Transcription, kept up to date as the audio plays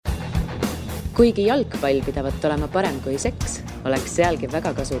Kuigi jalgpall pidavat olema parem kui seks, oleks sealgi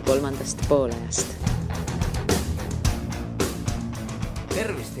väga kasu kolmandast poolajast.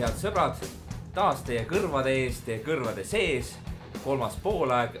 Tervist, head sõbrad! Taas teie kõrvade ees, teie kõrvade sees. Kolmas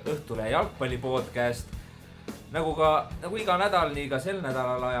poolaeg, Õhtulehe jalgpallipodcast. Nagu iga nädal, nii ka sel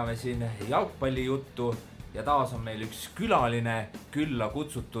nädalal ajame siin jalgpallijuttu. Ja taas on meil üks külaline külla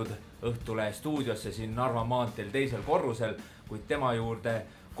kutsutud Õhtulehe stuudiosse siin Narva maanteel teisel korrusel, kuid tema juurde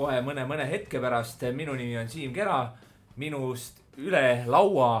kohe mõne hetke pärast. Minu nimi on Siim Kera, minust üle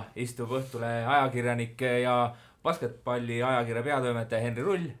laua istub Õhtulehe ajakirjanik ja basketballi ajakirja peatoimetaja Henri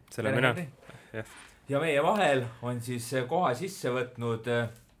Rull. Selle mina. Ja meie vahel on siis koha sisse võtnud,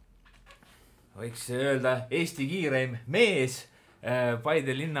 võiks öelda, Eesti kiireim mees,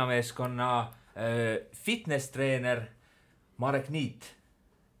 Paide linnameeskonna fitness-treener Marek Niit.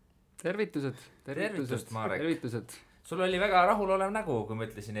 Tervitused, Marek. Tervitused. Sul oli väga rahulolev nägu, kui ma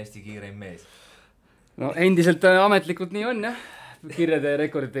ütlesin Eesti kiireim mees. No endiselt ametlikult nii on, jah. Kirjade ja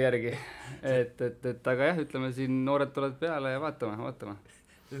rekordite järgi. Aga jah, ütleme siin noored tulevad peale ja vaatame.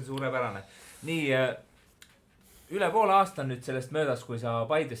 See on suurepärane. Nii, üle poole aasta nüüd sellest möödas, kui sa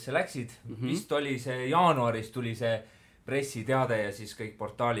Paidesse läksid. Vist oli see jaanuaris tuli see pressiteade ja siis kõik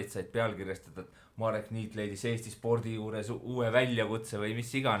portaalid said pealkirjastada, et Marek Niit leidis Eesti spordi juures uue väljakutse või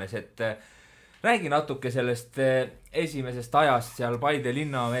mis iganes. Räägi natuke sellest esimesest ajast seal Paide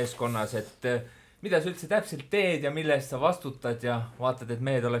linnameeskonnas, et mida sa üldse täpselt teed ja mille eest sa vastutad ja vaatad, et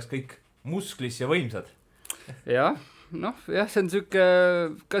mehed oleks kõik musklis ja võimsad. Jah, see on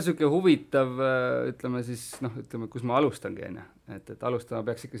siuke huvitav, ütleme, kus ma alustangi, et alustama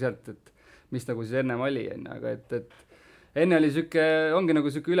peaks ikka sealt, et mis nagu siis ennem oli, aga enne oli ongi nagu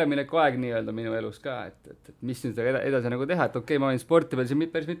siuke ülemineku aeg nii-öelda minu elus ka, et mis nüüd edasi nagu teha, et okei, ma võin sporti veel siin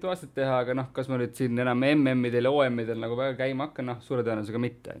päris mitu aastat teha, aga kas ma nüüd siin enam MM-idel ja OM-idel nagu väga käima hakkan, suure tõenäosusega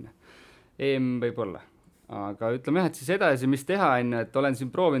mitte, EM võib olla. Aga ütleme jah, et siis edasi, mis teha, et olen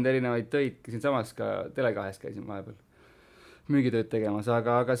siin proovinud erinevaid töid, siin samas ka Tele2-s käisin vahepeal müügitööd tegemas,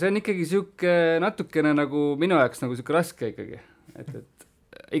 aga see on ikkagi siuke natukene nagu minu jaoks nagu siuke raske ikkagi, et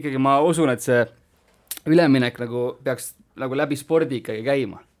ikkagi ma usun, et see üleminek nagu peaks nagu läbi spordi ikkagi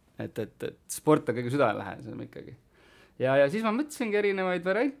käima, et sport on kõige südamelähedasem ikkagi. Ja siis ma mõtlesingi erinevaid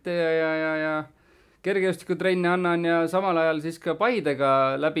variante ja kergejõustikutrenne annan ja samal ajal siis ka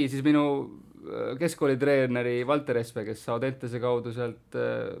Paidega läbi siis minu keskkoolitreeneri Valter Espe, kes Audentese kaudu sealt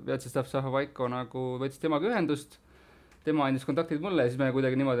Vjatšeslav Sahovaiko nagu võttis temaga ühendust. Tema andis kontaktid mulle ja siis me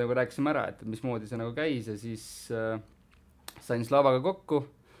kuidagi niimoodi nagu rääkisime ära, et mismoodi see nagu käis ja siis sain Slavaga kokku.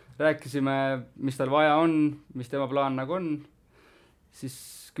 Rääkisime, mis tal vaja on, mis tema plaan nagu on. Siis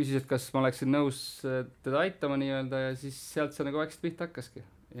küsis, et kas ma oleksin nõus teda aitama nii-öelda ja siis sealt see nagu vaikselt pihta hakkaski.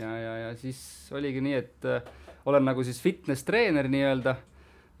 Ja siis oligi nii, et olen nagu siis fitness-treener nii-öelda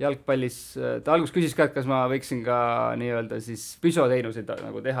jalgpallis. Ta alguses küsis ka, et kas ma võiksin ka nii-öelda siis füsioteenuseid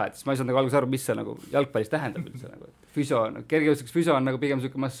nagu teha, et siis ma ei saanud nagu alguses aru, mis see nagu jalgpallis tähendab üldse nagu. Kergejõustikus füsio on nagu pigem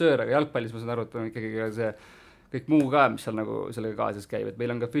selline massöör, aga jalgpallis ma saan aru, et on ikkagi ka see kõik muu ka, mis seal nagu sellega kaasas käib, et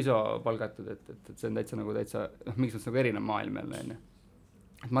meil on ka füsio palgatud, et see on täitsa mingis mõttes nagu erinev maailm jälle.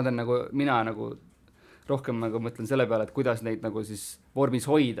 Et ma teen mina rohkem nagu mõtlen selle peale, et kuidas neid nagu siis vormis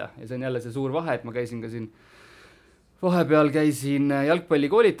hoida ja see on jälle see suur vahe, et ma käisin ka siin vahepeal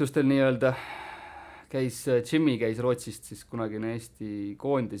jalgpallikoolitustel nii-öelda, Jimmy käis Rootsist siis kunagine Eesti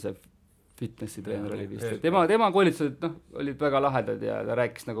koondise fitnessi treener oli vist. Tema koolitused olid väga lahedad ja ta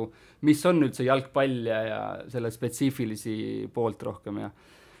rääkis nagu, mis on üldse jalgpall ja selle spetsiifilisi poolt rohkem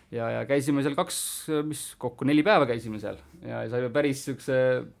ja käisime seal kokku 4 päeva käisime seal ja saime päris siukse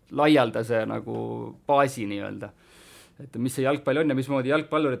laialdase nagu baasi nii-öelda, et mis see jalgpall on ja mismoodi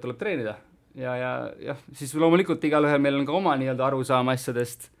jalgpallurit tuleb treenida ja siis loomulikult igalühel meil on ka oma nii-öelda arusaama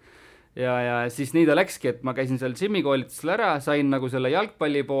asjadest ja siis nii ta läkski, et ma käisin seal Jimmy koolitusel ära, sain nagu selle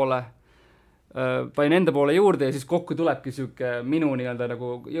jalgpalli poole, panin enda poole juurde ja siis kokku tulebki siuke minu nii-öelda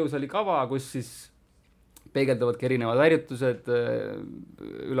nagu jõusaali kava, kus siis peegeldavadki erinevad harjutused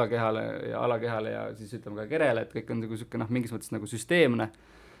ülakehale ja alakehale ja siis ütleme ka kerele, et kõik on siuke mingis mõttes nagu süsteemne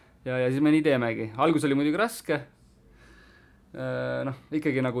ja siis me nii teemegi. Algus oli muidugi raske,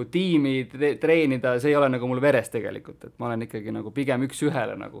 ikkagi nagu tiimi treenida, see ei ole nagu mul veres tegelikult, et ma olen ikkagi nagu pigem üks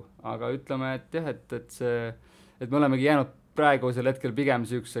ühele nagu, aga ütleme, et jah, et me olemegi jäänud praegusel hetkel pigem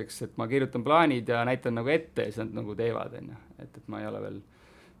siukseks, et ma kirjutan plaanid ja näitan nagu ette ja siis nad nagu teevad, et ma ei ole veel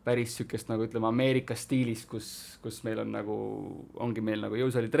päris siukest nagu ütleme Ameerika stiilis, kus meil on nagu, ongi meil nagu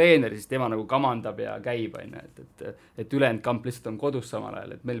jõusaali treener, siis tema nagu kamandab ja käib, et ülejäänud kamp lihtsalt on kodus samal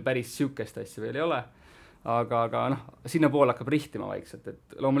ajal, et meil päris siukest asja veel ei ole. Aga sinna poole hakkab rihtima vaikselt,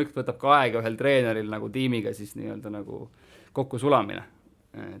 et loomulikult võtab ka aega ühel treeneril nagu tiimiga siis nii-öelda nagu kokku sulamine.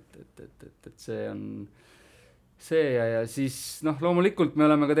 et see on see ja siis loomulikult me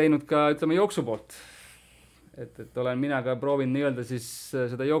oleme ka teinud ka, ütleme, jooksu poolt. Et olen mina ka proovinud nii-öelda siis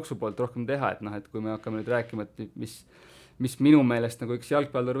seda jooksu poolt rohkem teha, et kui me hakkame nüüd rääkima, et mis minu meelest nagu üks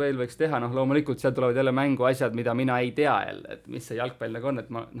jalgpallur veel võiks teha, loomulikult seal tulevad jälle mängu asjad, mida mina ei tea jälle, et mis see jalgpall nagu on,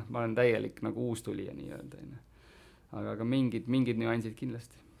 et ma olen täielik nagu uustulija nii-öelda. Aga mingid nüansid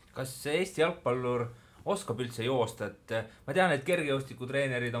kindlasti. Kas Eesti jalgpallur oskab üldse joosta, et ma tean, et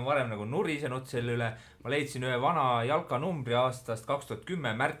kergejõustikutreenerid on varem nagu nurisenud selle üle, ma leidsin ühe vana jalkanumbri aastast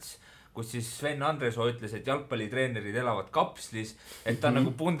 2010 märts, kus siis Sven Andresoo ütles, et jalgpallitreenerid elavad kapslis, et ta on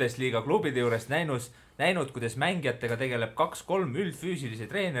nagu Bundesliga klubide juures näinud, kuidas mängijatega tegeleb 2-3 üldfüüsilisi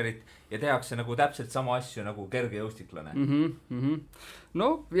treenerit ja tehakse nagu täpselt sama asju nagu kergejõustiklane. No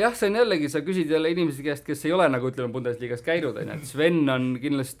jah, see on jällegi, sa küsid jälle inimesi käest, kes ei ole nagu, ütleme, Bundesligas käinud, et Sven on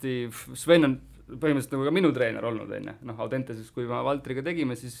põhimõtteliselt nagu ka minu treener olnud, Audenteses, kui ma Valtriga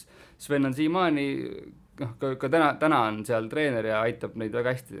tegime, siis Sven on siiamaani, ka täna on seal treener ja aitab neid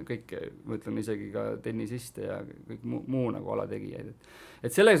väga hästi, kõike, ma ütlen isegi ka tennisiste ja kõik muu nagu alategijaid.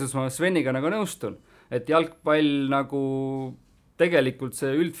 Et selles osas ma Sveniga nagu nõustun, et jalgpall nagu tegelikult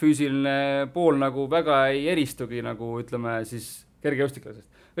see üldfüüsiline pool nagu väga ei eristugi nagu, ütleme, siis kergejõustiklasest.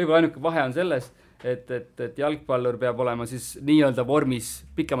 Võib-olla ainuke vahe on selles, et jalgpallur peab olema siis nii-öelda vormis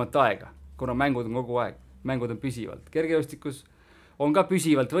pikemat aega, kuna mängud on kogu aeg, mängud on püsivalt. Kergejõustikus on ka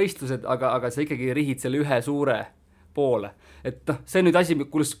püsivalt võistlused, aga sa ikkagi rihid selle ühe suure poole. Et see on nüüd asi,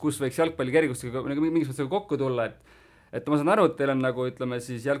 kus võiks jalgpalli kergejõustikuga mingis mõttes kokku tulla, et ma saan aru, et teil on nagu, ütleme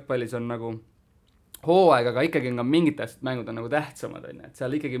siis jalgpallis on nagu hooaeg, aga ikkagi on ka mingid mängud on nagu tähtsamad, et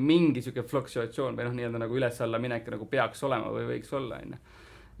seal ikkagi mingi siuke fluktuatsioon või nii-öelda nagu üles-alla minek nagu peaks olema või võiks olla,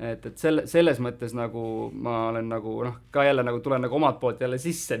 et selles mõttes nagu ma olen nagu ka jälle nagu tulen nagu omalt poolt jälle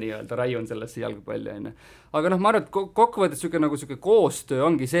sisse nii-öelda, raiun sellesse jalgpalli, aga ma arvan, et kokkuvõttes siuke koostöö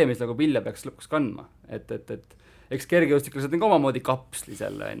ongi see, mis nagu vilja peaks lõpuks kandma, et eks kergejõustiklased on ka omamoodi kapslis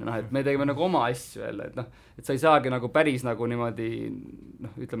jälle, et me tegime nagu oma asju jälle, et sa ei saagi nagu päris nagu niimoodi,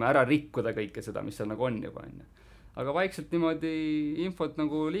 ütleme, ära rikkuda kõike seda, mis seal nagu on juba, aga vaikselt niimoodi infot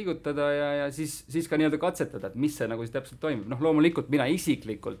nagu liigutada ja siis ka nii-öelda katsetada, et mis see nagu siis täpselt toimib. Loomulikult mina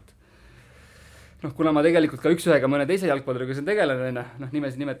isiklikult, kuna ma tegelikult ka üks-ühega mõne teise jalgpalluriga siin tegelen,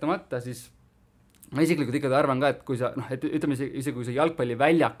 nimesi nimetamata, siis ma isiklikult ikkagi arvan ka, et kui sa, et ütleme isegi kui sa jalgpalli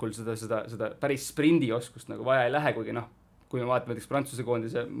väljakul seda päris sprindioskust nagu vaja ei lähe, kuigi kui me vaatame näiteks Prantsuse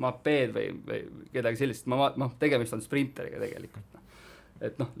koondise Mappeed või kedagi sellist, tegemist on sprinteriga tegelikult.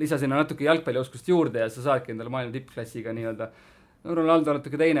 Et lisa sinna natuke jalgpallioskust juurde ja sa saadki endale maailma tippklassiga nii-öelda, Ronaldo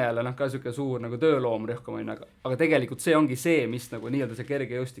natuke teine jälle, ka siuke suur nagu tööloom rõhkum, aga tegelikult see ongi see, mis nagu nii-öelda see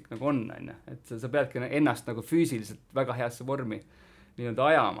kergejõustik nagu on, et sa peadki ennast nagu füüsiliselt väga heasse vormi nii-öelda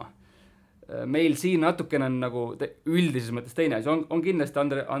ajama. Meil siin natukene on nagu üldises mõttes teine asi, on kindlasti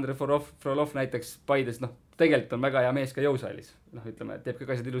Andre Frolov näiteks Paides, tegelikult on väga hea mees ka jõusalis, ütleme, teeb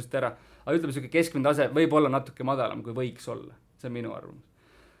kõik asjad ilusasti ära, aga ütleme, siuke keskmine tase võib olla natuke madalam, kui võiks olla, see on minu arvamus.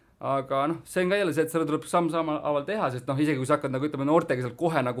 Aga see on ka jälle see, et seda tuleb samm-sammal teha, sest isegi kui sa hakkad nagu ütleme noortega seal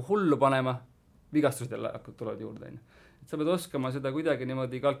kohe nagu hullu panema, vigastused jälle tulevad juurde. Et sa pead oskama seda kuidagi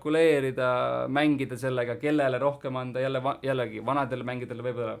niimoodi kalkuleerida, mängida sellega, kellele rohkem anda, jällegi vanadele mängidele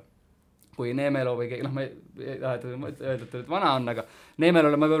võib-olla, kui Neemelo või keegi, ma ei öelda, et vana on, aga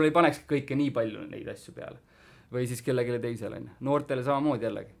Neemelole ma võib-olla ei paneks kõike nii palju neid asju peale. Või siis kellelegi teisele. Noortele samamoodi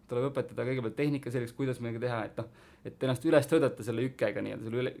jällegi. Tuleb õpetada kõigepealt tehnika selleks, kuidas meiega teha, et ennast üles tõdata selle ükega,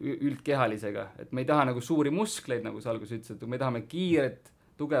 selle üldkehalisega. Et me ei taha nagu suuri muskleid, nagu sa alguses ütlesid, me tahame kiiret,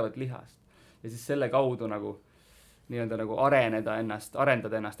 tugevat lihast. Ja siis selle kaudu nagu nii-öelda nagu arendada ennast,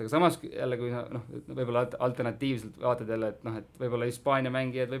 aga samas jälle kui võib-olla alternatiivselt vaatad jälle, et võib-olla Hispaania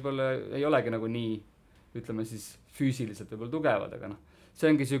mängijad võib-olla ei olegi nagu nii, ütleme siis füüsiliselt võib-olla tugevad, aga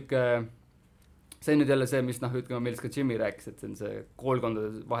see ongi see on nüüd jälle see, mis ütleme, millest ka Jimmy rääkis, et see on see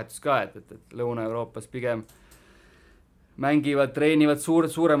koolkondade vahetus ka, et Lõuna-Euroopas pigem mängivad, treenivad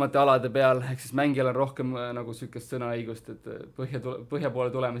suuremate alade peal, ehk siis mängijal on rohkem nagu sükest sõnaõigust, et põhja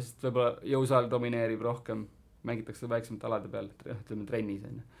poole tulemisest võib-olla jõusaal domineerib rohkem, mängitakse väiksemate alade peal, ütleme trennis.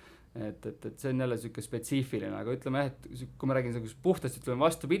 Et see on jälle siuke spetsiifiline, aga ütleme et kui ma räägin puhtast ütleme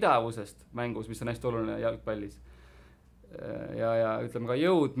vastupidavusest mängus, mis on hästi oluline jalgpallis ja ütleme ka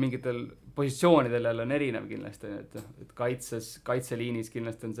jõud mingitel positsioonidel jälle on erinev kindlasti, et kaitseliinis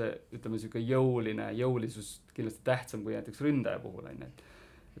kindlasti on see, ütleme siuke jõulisus kindlasti tähtsam kui näiteks ründaja puhul,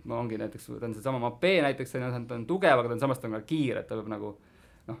 et ma ongi näiteks, ta on see sama Mapee näiteks, ta on tugev, aga ta on samast on ka kiire, et ta peab nagu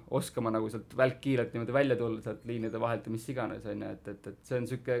oskama nagu sealt välkkiirelt niimoodi välja tulla sealt liinide vahelt ja mis iganes, et see on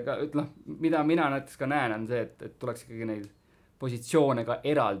siuke ka, mida mina näiteks ka näen, on see, et tuleks ikkagi neid positsioone ka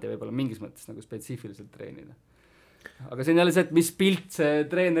eraldi võib-olla mingis mõttes nagu spetsiifiliselt treenida. aga see on jälle see, et mis pilt see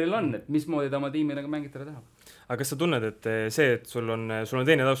treeneril on, et mismoodi ta oma tiimi nagu mängitada tahab. Aga kas sa tunned, et see, et sul on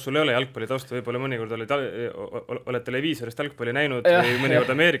teine taust, sul ei ole jalgpalli tausta, võib-olla mõnikord oled televiisorist jalgpalli näinud või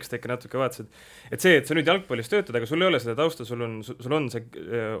mõnikord Ameerikast äkki natuke vaatasid, et see, et sa nüüd jalgpallis töötad, aga sul ei ole seda tausta, sul on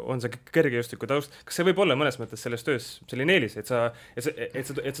see kergejõustiku taust, kas see võib olla mõnes mõttes selles töös selline eelis, et sa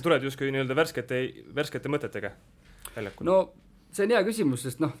tuled justkui nii-öelda värskete mõtetega väljakul? No see on hea küsimus,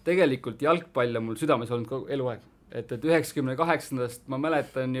 sest tegelikult jalgpall on mul südames olnud kogu eluaeg. Et 98. ma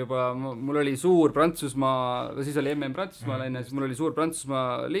mäletan juba, mul oli suur Prantsusmaa, siis oli MM Prantsusmaal enne, siis mul oli suur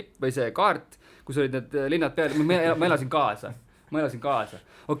Prantsusmaa lipp või see kaart, kus olid need linnad peal, ma elasin kaasa.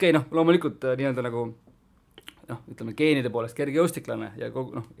 Okei, loomulikult nii-öelda nagu, ütleme geenide poolest kergejõustiklane ja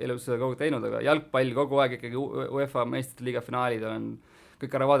elus seda kogu teinud, aga jalgpall kogu aeg ikkagi UEFA meistrite liiga finaalid olen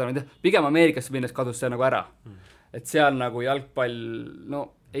kõik ära vaadanud. Pigem Ameerikasse minnes kadus see nagu ära. Et seal nagu jalgpall,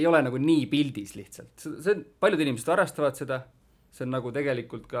 ei ole nagu nii pildis lihtsalt. See paljud inimesed harrastavad seda, see on nagu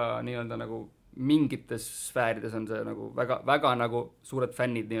tegelikult ka nii-öelda nagu mingites sfäärides on see nagu väga, väga nagu suured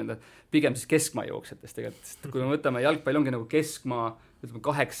fännid nii-öelda, pigem siis keskmaa jooksjatest tegelikult. Kui me võtame, jalgpall ongi nagu keskmaa, ütleme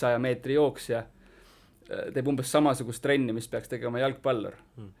 800 meetri jooksja, teeb umbes samasugust trenni, mis peaks tegema jalgpallur.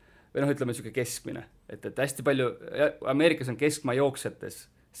 Või ütleme niisugune keskmine. Et hästi palju, Ameerikas on keskmaa jooksjates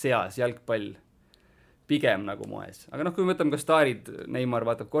seas jalgpall pigem nagu moes. Aga kui me võtame ka staarid, Neymar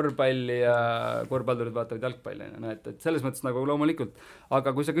vaatab korvpalli ja korvpallurid vaatavad jalgpalli. Et selles mõttes nagu loomulikult.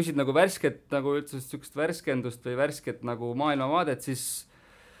 Aga kui sa küsid nagu värsket, nagu üldse niisugust värskendust või värsket nagu maailmavaadet, siis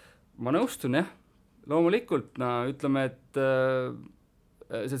ma nõustun, jah. Loomulikult, ütleme, et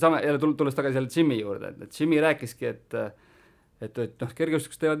see sama, jälle tulles tagasi jälle Jimmy juurde, et Jimmy rääkiski, et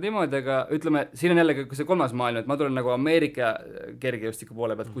kergejõustikus teevad niimoodi, aga ütleme, siin on jälle see kolmas maailm, et ma tulen nagu Ameerika kergejõustiku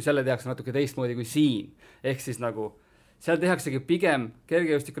poole pealt, kui selle tehakse natuke teistmoodi kui siin. Ehk siis nagu, seal tehaksegi pigem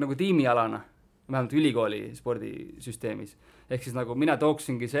kergejõustiku nagu tiimialana, vähemalt ülikooli spordisüsteemis. Ehk siis nagu mina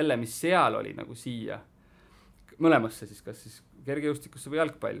tooksingi selle, mis seal oli nagu siia, mõlemasse siis, kas siis kergejõustikusse või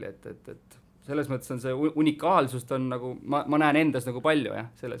jalgpalli, et selles mõttes on see unikaalsust on nagu, ma näen endas nagu palju, jah,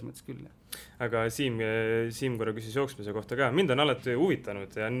 selles mõttes küll. Aga Siim korra küsis jooksmise kohta ka. Mind on alati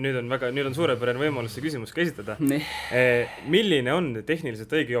huvitanud ja nüüd on suurepärane võimalus see küsimus ka esitada. Milline on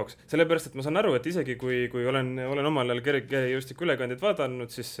tehniliselt õige jooks? Sellepärast, et ma saan aru, et isegi kui olen omal ajal kergejõustiku ülekandid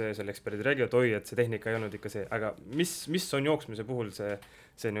vaadanud, siis selle eksperdid räägivad, et see tehnika ei olnud ikka see. Aga mis on jooksmise puhul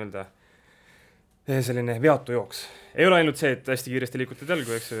see nii-öelda selline veatu jooks? Ei ole ainult see, et hästi kiiresti liikutad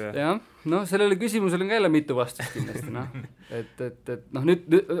jalgu, eks ju? Jah, sellele küsimusele on ka jälle mitu vastust kindlasti, nüüd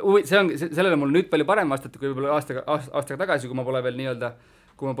sellele mul nüüd palju parem vastata, kui võib-olla aastaga tagasi, kui ma polnud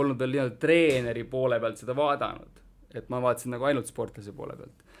veel nii-öelda treeneri poole pealt seda vaadanud, et ma vaatasin nagu ainult sportlase poole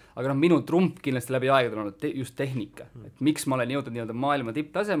pealt. Aga minu trump kindlasti läbi aegade on olnud just tehnika, et miks ma olen jõudnud nii-öelda maailma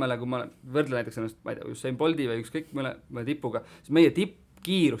tipptasemele, kui ma võrdlen näiteks ennast, ma ei tea, Usain Bolti või ükskõik mõne tipuga, siis meie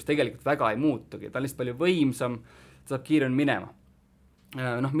tippkiirus tegelikult väga ei muutugi, ta on lihtsalt palju võimsam, ta saab kiiremini minema.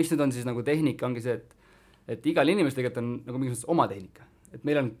 Mis nüüd on siis nagu tehnika, ongi see, et igal inimesel tegelikult on nagu mingisugust oma tehnika. Et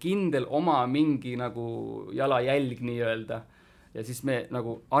meil on kindel oma mingi nagu jalajälg nii-öelda ja siis me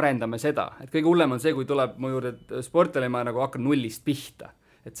nagu arendame seda. Et kõige hullem on see, kui tuleb mu juurde sportlane, ma nagu hakkan nullist pihta.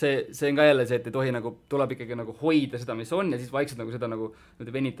 Et see on ka jälle see, et ei tohi nagu, tuleb ikkagi nagu hoida seda, mis on ja siis vaikselt nagu seda nagu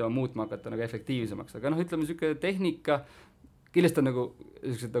venitama muutma hakata nagu efektiivsemaks. Aga ütleme niisugune tehnika, kindlasti on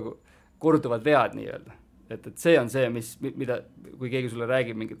nagu korduvad vead nii-öelda. Et see on see, mida, kui keegi sulle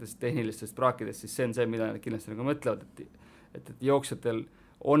räägib mingitest tehnilistest praakidest, siis see on see, mida nad kindlasti nagu mõtlevad, et jooksjatel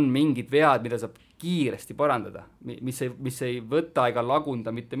on mingid vead, mida saab kiiresti parandada, mis ei võta ega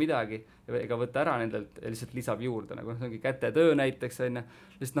lagunda mitte midagi, ega võta ära nendelt ja lihtsalt lisab juurde, nagu see ongi kätetöö näiteks,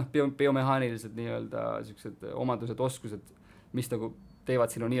 lihtsalt biomehaanilised nii-öelda sellised omadused, oskused, mis nagu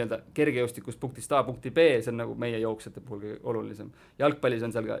teevad sinu nii-öelda kergejõustikust punktist A punkti B, see on nagu meie jooksjate puhul olulisem. Jalgpallis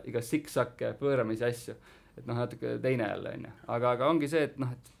on seal ka iga siksakke, pööramisi asju, et natuke teine jälle on. Aga ongi see, et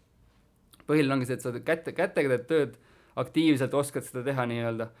põhiline ongi see, et sa kätega teed tööd, aktiivselt oskad seda teha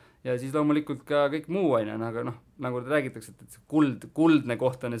nii-öelda ja siis loomulikult ka kõik muu on, aga nagu räägitakse, et kuldne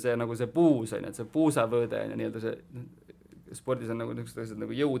koht on see nagu see puus on, et see puusavõõde on nii-öelda see spordis on nagu niisugused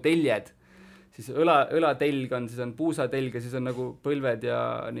nagu jõuteljed, siis õlatelg on, siis on puusatelg ja siis on nagu põlved ja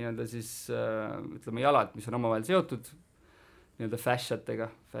nii-öelda siis ütleme jalad, mis on omavahel seotud nii-öelda fasciatega.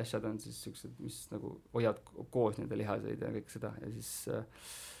 Fasciad on siis niisugused, mis nagu hoiavad koos nii-öelda lihaseid ja kõik seda ja siis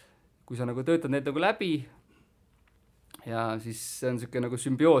kui sa nagu töötad need nagu läbi ja siis see on niisugune nagu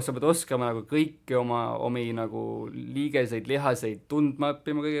sümbioos, sa pead oskama nagu kõiki omi nagu liigeseid, lihaseid tundma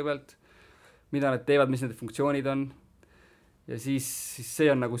õppima kõigepealt, mida nad teevad, mis nende funktsioonid on ja siis see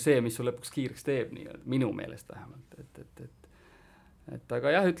on nagu see, mis sul lõpuks kiireks teeb nii-öelda, minu meelest vähemalt, et aga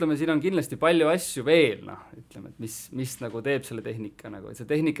jah, ütleme, siin on kindlasti palju asju veel, noh, ütleme, et mis nagu teeb selle tehnika nagu, et see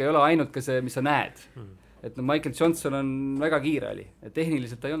tehnika ei ole ainult ka see, mis sa näed. Et no Michael Johnson on väga kiire oli, et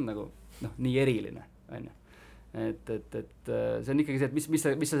tehniliselt ta ei olnud nagu, noh, nii eriline, on ju. Et see on ikkagi see, et mis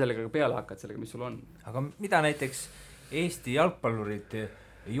sa sellega peale hakkad, sellega, mis sul on. Aga mida näiteks Eesti jalgpallurid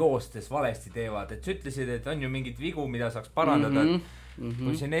joostes valesti teevad, et sa ütlesid, et on ju mingid vigu, mida saaks parandada,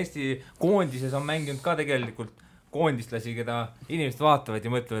 kui siin Eesti koondises on mänginud ka tegelikult koondistlasi, keda inimesed vaatavad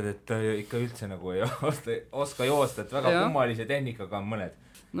ja mõtlevad, et ikka üldse nagu ei oska joosta, et väga kummalise tehnikaga on mõned.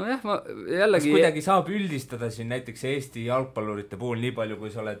 Nojah, ma jällegi... Kas kuidagi saab üldistada siin näiteks Eesti jalgpallurite puhul nii palju,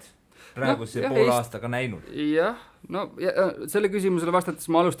 kui sa oled praeguse poole aastaga näinud? Jah, no selle küsimusele vastates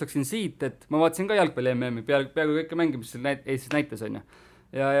ma alustaksin siit, et ma vaatasin ka jalgpalli MM-i peaaegu kõike mängimist Eestis näites on ju.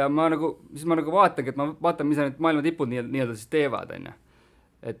 Ja ma nagu vaatangi, et ma vaatan, mis need maailma tipud nii-öelda siis teevad, on ju.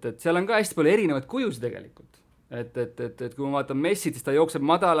 Et seal on ka hästi palju erinevaid kujusid tegelikult. Et kui ma vaatan Messit, siis ta jookseb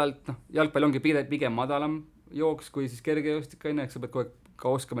madalalt, noh, jalgpall ongi pigem madalam jooks kui siis kergejõustik, on ju, eks sa pead kogu aeg ka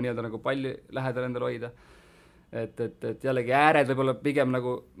oskama nii-öelda nagu palli lähedal endal hoida. Et jällegi ääred võib-olla pigem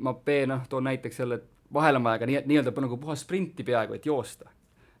nagu ma toon näiteks jälle, et vahel on vaja ka nii-öelda nagu puhas sprinti peaaegu, et joosta.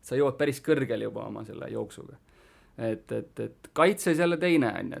 Sa jood päris kõrgel juba oma selle jooksuga. Et kaitses jälle teine,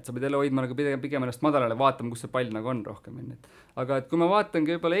 on, et sa pead jälle hoidma nagu pigem ennast madalale, vaatama, kus see pall nagu on rohkem. Aga et kui ma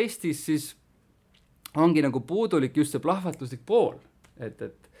vaatangi võib-olla Eestis, siis ongi nagu puudulik just see plahvatuslik pool. Et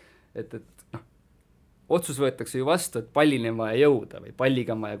noh, otsus võetakse ju vastu, et pallini on vaja jõuda või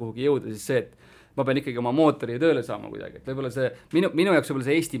palliga on vaja kuhugi jõuda, siis see, et ma pean ikkagi oma mootori tööle saama kuidagi. Et võib-olla see, minu jaoks võib-olla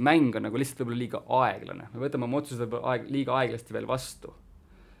see Eesti mäng on nagu lihtsalt võib-olla liiga aeglane. Me võtame oma otsused liiga aeglasti veel vastu.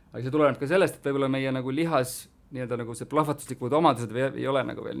 Aga see tuleneb ka sellest, et võib-olla meie nagu lihas nii-öelda nagu see plahvatuslikud omadused ei ole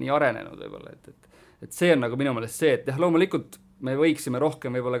nagu veel nii arenenud võib-olla. Et see on nagu minu meelest see, et jah, loomulikult me võiksime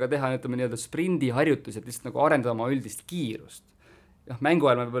rohkem võib-olla ka teha nii-öelda sprindi harjutusi, et lihtsalt nagu arendada oma üldist kiirust. Jah, mängu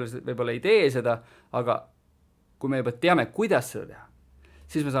ajal me võib-olla ei tee seda, aga kui me juba teame, kuidas seda teha,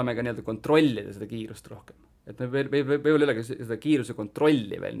 siis me saame ka nii-öelda kontrollida seda kiirust rohkem. Et me võib-olla ei ole seda kiiruse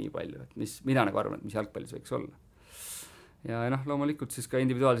kontrolli veel nii palju, et mis mina nagu arvan, et mis jalgpallis võiks olla. Ja noh, loomulikult siis ka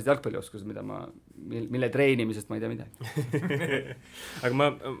individuaalsed jalgpallioskused, mille treenimisest ma ei tea midagi. Aga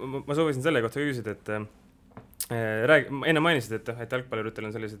ma soovisin selle kohta küsida, et enne mainisid, et jalgpalluritel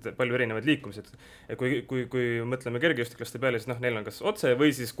on sellised palju erinevad liikumised. Kui mõtleme kergejõustiklaste peale, siis noh, neil on kas otse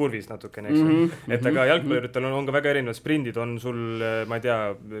või siis kurvis natukene, eks. Et aga jalgpalluritel on ka väga erinevad sprindid, on sul, ma ei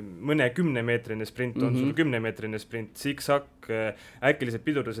tea, mõne 10-meetrine sprint, on sul 10-meetrine sprint, siksak, äkilised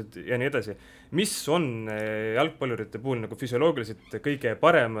pidurdused ja nii edasi. Mis on jalgpallurite puhul nagu füsioloogiliselt kõige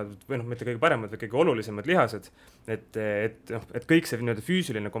paremad, või noh, mitte kõige paremad, või kõige olulisemad lihased, et kõik see nii-öelda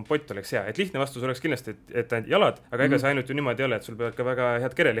füüsiline kompott oleks hea. Et lihtne vastus oleks kindlasti, et jalad, aga ega see ainult ju niimoodi ei ole, et sul peavad ka väga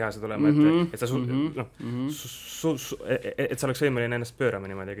head kerelihased olema, et sa et sa oleks võimeline ennast pöörama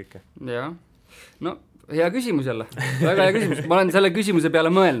niimoodi ja kõike. Jah, no hea küsimus jälle, väga hea küsimus. Ma olen selle küsimuse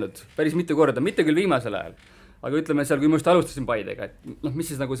peale mõelnud päris mitu korda, mitte küll viimasel ajal, aga ütleme seal, kui ma just alustasin Paidega, et noh, mis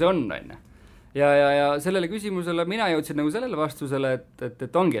siis nagu see on. Ja sellele küsimusele mina jõudsin nagu sellele vastusele,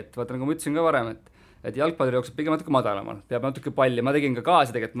 et ongi, et vaata nagu ma ütlesin ka varem, et jalgpallur jookseb pigem natuke madalamal, peab natuke palli, ma tegin ka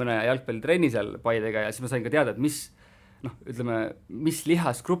kaasa tegelikult mõne jalgpallitrenni seal Paidega ja siis ma sain ka teada, et mis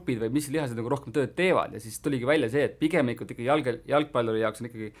lihasgrupid või mis lihased nagu rohkem tööd teevad ja siis tuligi välja see, et pigem ikkagi jalgpalluri jaoks on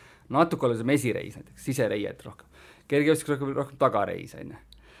ikkagi natuke olulisem esireis, näiteks sisereied rohkem, kergejõustik rohkem tagareis, on ju.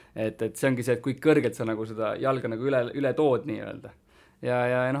 Et see ongi see, et kui kõrgelt sa nagu seda jalga nagu üle tood nii-öelda.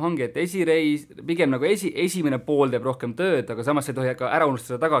 Ja noh, ongi, et esireis, pigem nagu esimene pool teeb rohkem tööd, aga samas ei tohi ka ära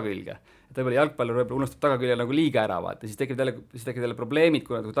unustada tagakülge. Et võib-olla jalgpallur võib-olla unustab tagakülge nagu liiga ära, vaata, siis tekib jälle probleemid,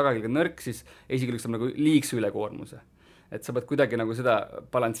 kui nagu tagakülge on nõrk, siis esikülg saab nagu liigse ülekoormuse. Et sa pead kuidagi nagu seda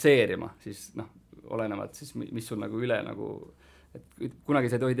balansseerima, siis noh, olenevalt siis, mis sul nagu üle nagu, et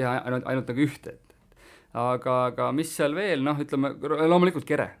kunagi sa ei tohi teha ainult nagu ühte. Aga mis seal veel, noh, ütleme, loomulikult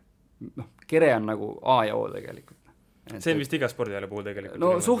kere. Noh, kere on nagu A ja O tegelikult. See on vist iga spordiala puhul tegelikult.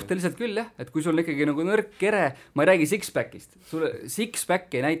 No suhteliselt küll jah, et kui sul on ikkagi nagu nõrk kere, ma ei räägi six-packist, sulle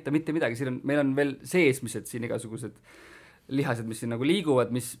six-pack ei näita mitte midagi, meil on veel seesmised siin igasugused lihased, mis siin nagu liiguvad,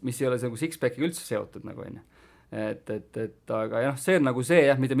 mis ei ole nagu six-packiga üldse seotud nagu enne. Aga jah, see on nagu see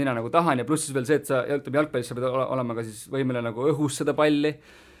jah, mida mina nagu tahan ja pluss veel see, et sa jalgpallis sa pead olema ka siis võimeline nagu õhus seda palli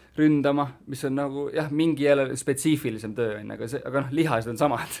ründama, mis on nagu jah, mingi jälle spetsiifilisem töö, aga noh, lihased on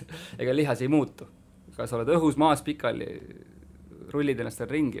samad, ega lihas ei muutu. Kas oled õhus, maas, pikali, rullid ennast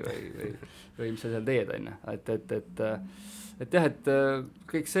ringi või mis sa seal teed, on. Et jah, et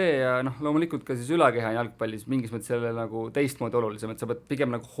kõik see ja noh, loomulikult ka siis ülakeha jalgpallis mingis mõttes selle nagu teistmoodi olulisem, et sa pead pigem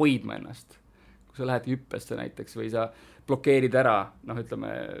nagu hoidma ennast kui sa lähed hüppesse näiteks või sa blokeerid ära, noh, ütleme,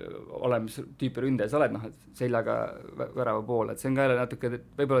 olemas tüüpi ründe, sa oled, noh, seljaga värava poole, et see on ka jälle natuke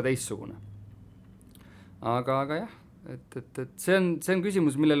võib-olla teistsugune. Aga jah, et see on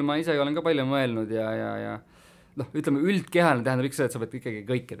küsimus, millele ma ise olen ka palju mõelnud ja noh, ütleme, üldkehaline tähendab ikka see, et sa pead ikkagi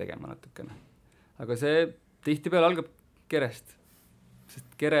kõike tegema natukene. Aga see tihtipeale algab kerest,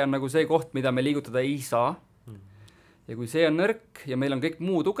 sest kere on nagu see koht, mida me liigutada ei saa. Ja kui see on nõrk ja meil on kõik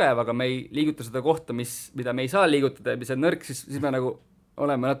muu tugev, aga me ei liiguta seda kohta, mida me ei saa liigutada ja mis on nõrk, siis me nagu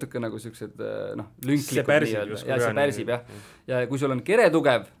oleme natuke nagu siuksed lünklikud nii-öelda. Ja see pärsib, jah. Ja kui sul on kere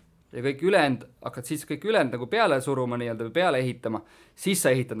tugev ja kõik ülejäänud, hakkad siis kõik ülejäänud nagu peale suruma nii-öelda või peale ehitama, siis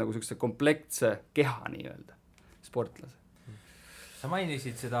sa ehitad nagu siukse kompleksse keha nii-öelda, sportlase. Sa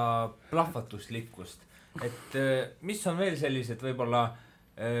mainisid seda plahvatuslikkust, et mis on veel sellised võib-olla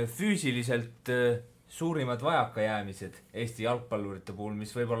füüsiliselt suurimad vajakajäämised Eesti jalgpallurite puhul,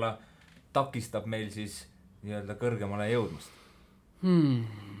 mis võib-olla takistab meil siis nii-öelda kõrgemale jõudmast?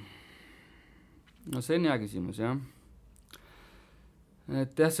 No see on hea küsimus, jah.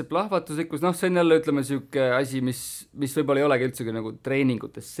 Et jah, see plahvatuslikkus, noh, see on jälle, ütleme, siuke asi, mis võib-olla ei olegi üldsegi nagu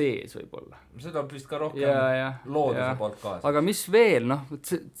treeningutes sees võib-olla. Seda vist ka rohkem looduse poolt kaasa. Aga mis veel, noh,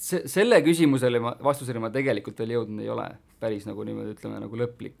 selle küsimusele vastusele ma tegelikult veel jõudnud ei ole päris nagu niimoodi, ütleme, nagu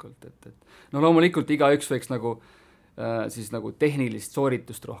lõplikult, et no loomulikult igaüks võiks nagu siis nagu tehnilist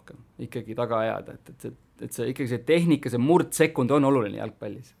sooritust rohkem ikkagi taga ajada, et see ikkagi see tehnika, see murdsekund on oluline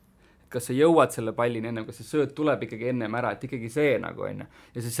jalgpallis. Kas sa jõuad selle pallini ennem, kas see sööt tuleb ikkagi ennem ära, et ikkagi see nagu on.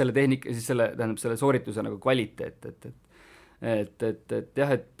 Ja siis selle tehnika, siis tähendab selle soorituse nagu kvaliteet, et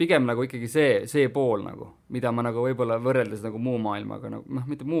jah, et pigem nagu ikkagi see pool nagu, mida ma nagu võib-olla võrreldes nagu muu maailmaga, nagu, noh,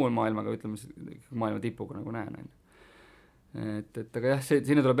 mitte muu maailmaga, ütleme maailma tipuga nagu näen. Aga jah,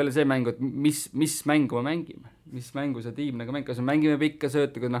 sinna tuleb jälle see mängu, et mis mängu me mängime, mis mängu see tiim nagu mängib, kas me mängime pikka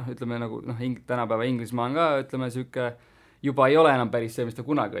sööta, kui noh, ütleme nagu tänapäeva Inglismaa on ka, ütleme siuke juba ei ole enam päris see, mis ta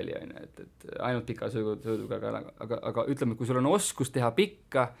kunagi oli, et ainult pika sööduga, aga ütleme, kui sul on oskus teha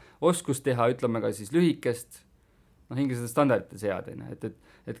pikka, oskus teha, ütleme ka siis lühikest, noh, inglased standardite sead,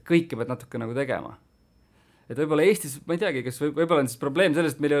 et kõike pead natuke nagu tegema. Et võib-olla Eestis, ma ei teagi, kas võib-olla on siis probleem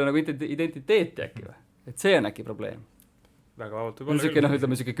sellest, et meil ei ole nagu identiteeti äkki või? Et see on äkki probleem. Väga vabalt võib olla küll.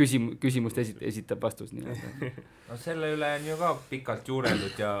 Ütleme, siuke küsimust esitab vastus. No selle üle on ju ka pikalt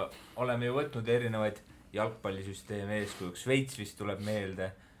juureldud ja oleme ju võtnud erinevaid jalgpallisüsteemi eeskujuks, Šveits vist tuleb meelde,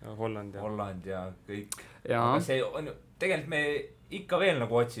 Holland ja kõik. Aga see on ju, tegelikult me ikka veel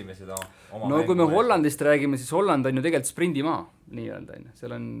nagu otsime seda oma no kui me Hollandist räägime, siis Holland on ju tegelikult sprindimaa, nii-öelda.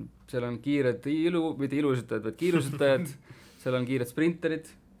 Seal on kiired mitte ilusutajad, vaid kiirusutajad, seal on kiired sprinterid,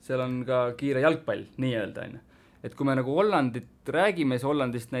 seal on ka kiire jalgpall, nii-öelda. Et kui me nagu Hollandit räägime, siis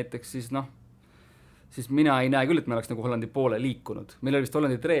Hollandist näiteks, siis mina ei näe küll, et me oleks nagu Hollandi poole liikunud. Meil oli vist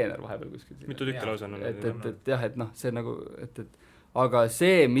Hollandi treener vahepeal kuskil. Mitu tükki lausa on. Et jah, et noh, see nagu, aga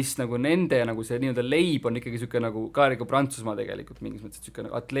see, mis nagu nende nagu see nii-öelda leib on ikkagi siuke nagu ka nagu Prantsusmaa tegelikult mingis mõttes siuke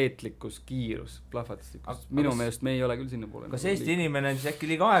nagu atleetlikkus, kiirus, plahvatuslikkus. Minu meelest me ei ole küll sinna poole. Kas Eesti inimene on siis äkki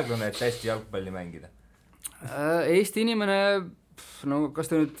liiga aeglane, et hästi jalgpalli mängida? Eesti inimene, no kas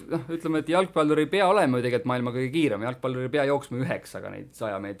ta nüüd, ütleme, et jalgpallur ei pea olema ju tegelikult maailma kõige kiirem, jalgpallur ei pea jooksma 9 neid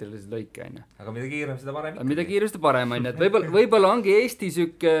 100-meetrilisi lõike, on. Aga mida kiirem, seda parem. Mida kiirem, seda parem, on. Et võib-olla ongi Eesti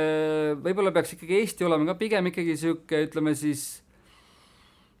siuke, võib-olla peaks ikkagi Eesti olema ka pigem ikkagi siuke, ütleme siis,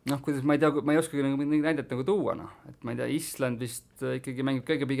 noh, kuidas ma ei tea, ma ei oskagi nagu näidet nagu tuua, noh. Et ma ei tea, Island vist ikkagi mängib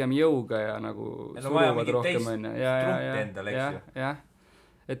kõige pigem jõuga ja nagu suruvad rohkem, on. Ja.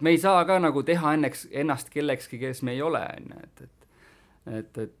 Et me ei saa ka nagu teha ennast kellekski, kes me ei ole, on.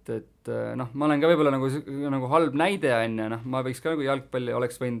 Et noh, ma olen ka võib-olla nagu halb näide, on. Noh, ma võiks ka nagu jalgpalli,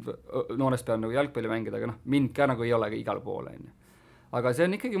 oleks võinud noorest peale nagu jalgpalli mängida, aga noh, mind ka nagu ei ole igal pool, on. Aga see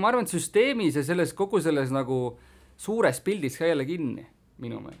on ikkagi, ma arvan, et süsteemis ja selles, kogu selles nagu suures pildis ka jälle kinni,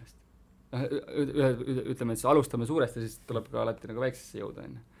 minu meelest. Ütleme, et alustame suurest ja siis tuleb ka alati nagu väiksesse jõuda,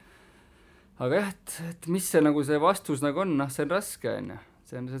 on. Aga jah, et mis see nagu see vastus nagu on, noh, see on raske, on.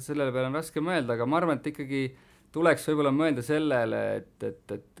 Sellele peale on raske mõelda, aga ma arvan, et ikkagi tuleks võib-olla mõelda sellele,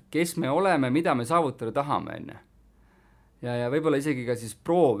 et kes me oleme, mida me saavutada tahame, on. Ja võib-olla isegi ka siis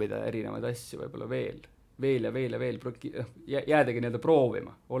proovida erinevaid asju võib-olla veel jäädagi nii-öelda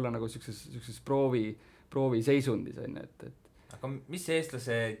proovima, olla nagu sellises proovi seisundis, on. Aga mis see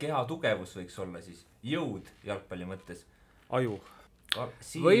eestlase keha tugevus võiks olla siis? Jõud jalgpalli mõttes? Aju.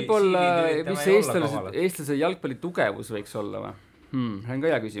 Võib-olla, mis eestlase jalgpalli tugevus võiks olla või? See on ka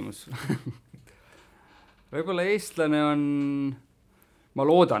hea küsimus. Võib-olla eestlane on, ma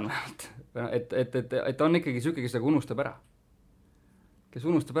loodan, et on ikkagi siuke, kes nagu unustab ära. kes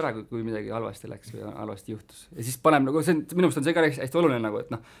unustab ära, kui midagi halvasti läks või halvasti juhtus. Ja siis paneb nagu, minu meelest on see ka hästi oluline nagu, et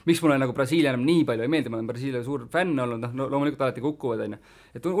noh, miks mulle nagu Brasiilia enam nii palju ei meeldi, ma olen Brasiilia suur fänn olnud, noh, loomulikult alati kukuvad, on ju.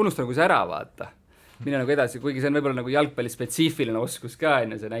 Et unusta nagu see ära, vaata. Mine nagu edasi, kuigi see on võib-olla nagu jalgpalli spetsiifiline oskus ka,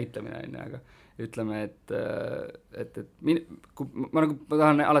 on ju, see näitamine, on ju, aga ütleme, et ma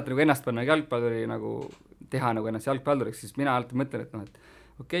tahan alati nagu ennast panna jalgpalluri nagu teha nagu ennast jalgpalluriks, siis mina alati mõtlen, et noh,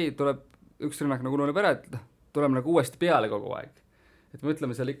 et okei, tuleb üks rünnak nagu ununeb ära, et tuleme nagu uuesti peale kogu aeg. Et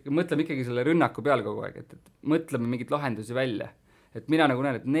mõtleme ikkagi selle rünnaku peale kogu aeg, et mõtleme mingid lahendusi välja. Et mina nagu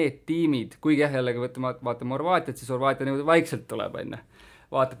näen, et need tiimid, kuigi jällegi vaatame Horvaatiat, siis Horvaatia nagu vaikselt tuleb, on ju.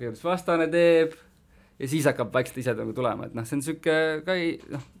 Vaatab, kuidas vastane teeb ja siis hakkab vaikselt ise nagu tulema, et noh, see on siuke ka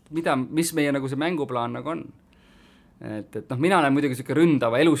mis meie nagu see mänguplaan nagu on. Et noh, mina olen muidugi siuke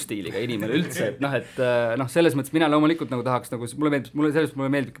ründava elustiiliga inimene üldse, et noh, selles mõttes mina loomulikult nagu tahaks nagu, mulle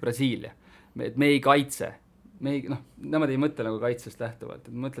meeldib Brasiilia, et me ei kaitse. Nemad ei mõtle nagu kaitsest lähtuvalt,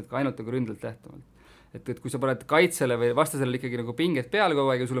 et mõtled ka ainult nagu ründelt lähtuvalt. Et kui sa paned kaitsele või vastasele ikkagi nagu pinget peale kogu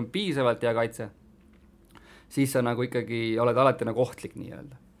aeg ja sul on piisavalt hea kaitse, siis sa nagu ikkagi oled alati nagu ohtlik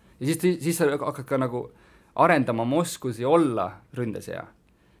nii-öelda. Ja siis sa hakkad ka nagu arendama oma oskusi olla ründes hea.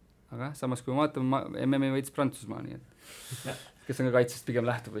 Aga samas kui ma vaatan, MM-i võitis Prantsusmaa, nii et kes on ka kaitsest pigem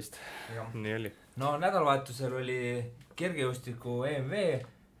lähtub vist. Nii oli. No nädalavahetusel oli kergejõustiku EMV.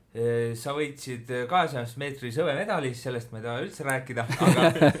 Sa võitsid 200 meetri sõvemedalis, sellest ma ei taha üldse rääkida,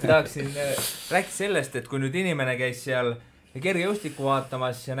 aga tahaksin rääkida sellest, et kui nüüd inimene käis seal kergejõustikku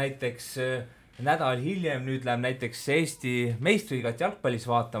vaatamas ja näiteks nädal hiljem nüüd läheb näiteks Eesti meistriigat jalgpallis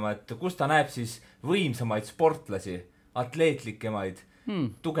vaatama, et kus ta näeb siis võimsamaid sportlasi, atleetlikemaid,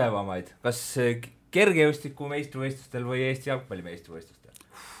 tugevamaid, kas kergejõustiku meistrivõistlustel või Eesti jalgpalli meistrivõistlustel?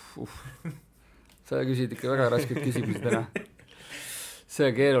 Sa küsid ikka väga raskeid küsimusi täna. See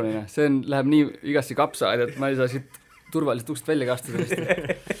on keeruline, läheb nii igasse kapsaid, et ma ei saa siit turvaliselt ust välja kasta sellest.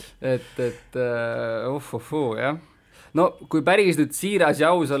 Jah. No kui päris nüüd siiras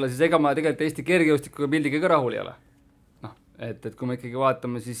ja aus olla, siis ega ma tegelikult Eesti kergejõustikuga pildiga ka rahul ei ole. No, et kui me ikkagi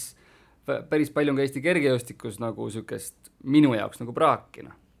vaatame, siis päris palju on ka Eesti kergejõustikus nagu sükest minu jaoks nagu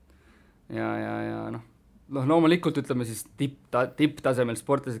praakina. Ja noh, loomulikult ütleme siis tipptasemel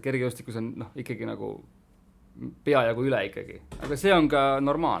sportlased kergejõustikus on ikkagi nagu peajagu üle ikkagi, aga see on ka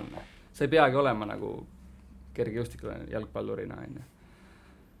normaalne. Sa ei peagi olema nagu kergejõustikule jalgpallurina.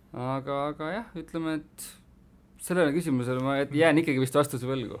 Aga jah, ütleme, et sellele küsimusele ma jään ikkagi vist vastuse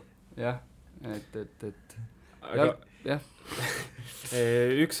võlgu. Jah, jah.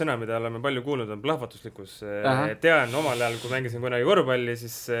 Üks sõna, mida oleme palju kuulnud, on plahvatuslikkus. Tean omal ajal, kui mängisin kunagi korvpalli,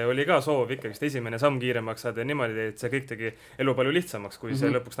 siis oli ka soov ikkagi esimene samm kiiremaks saada ja niimoodi, et see kõik tegi elu palju lihtsamaks, kui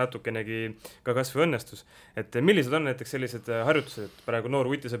see lõpuks natukenegi ka kasvõi õnnestus. Et millised on näiteks sellised harjutused, et praegu noor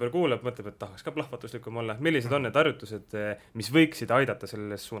vutisõber kuulab, mõtleb, et tahaks ka plahvatuslikum olla. Millised on need harjutused, mis võiksid aidata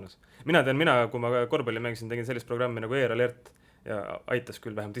selles suunas? Mina, kui ma korvpalli mängisin, tegin sellist programmi nagu ER-alert ja aitas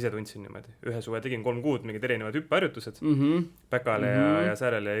küll, vähemalt ise tundsin niimoodi. Ühe suve tegin 3 kuud mingid erinevad hüppeharjutused päkale ja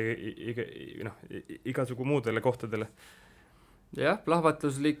säärele ja igasugu muudele kohtadele. Jah,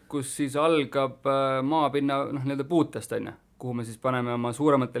 plahvatuslikkus siis algab maapinna nii-öelda puutest, kuhu me siis paneme oma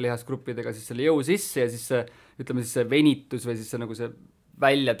suuremate lihasgruppidega siis selle jõu sisse ja siis see, ütleme siis see venitus või siis see nagu see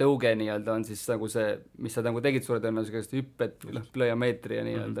väljatõuge nii-öelda on siis nagu see, mis sa nagu tegid suure tõenäosusega hüpped, plöiameetri ja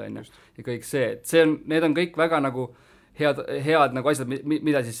nii-öelda ja kõik see, et need on kõik väga nagu head nagu asjad,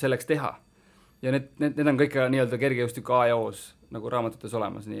 mida siis selleks teha. Ja need on kõik nii-öelda kergejõustiku A ja O's nagu raamatutes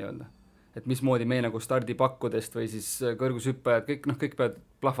olemas nii-öelda. Et mismoodi me nagu stardipakkudest või siis kõrgushüppajad, kõik peavad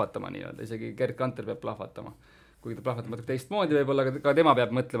plahvatama nii-öelda, isegi Gerd Kanter peab plahvatama. Kuigi ta plahvatama teistmoodi võib-olla, ka tema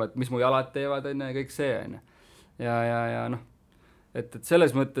peab mõtlema, et mis mu jalad teevad ja kõik see. Ja et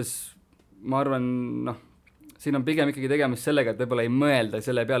selles mõttes ma arvan, siin on pigem ikkagi tegemist sellega, et võib-olla ei mõelda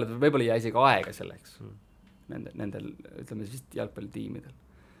selle peale, et võib-olla ei jää isegi aega selleks. Nendel, ütleme siis jalgpallitiimidel.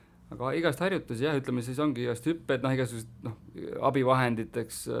 Aga igast harjutusi, jah, ütleme siis ongi igast hüpped, igasugused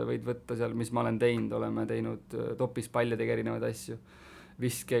abivahenditeks võid võtta seal, mis ma olen teinud, oleme teinud topispalledega erinevaid asju,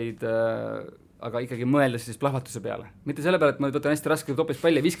 viskeid, aga ikkagi mõeldes siis plahvatuse peale. Mitte selle peale, et ma võtan hästi raske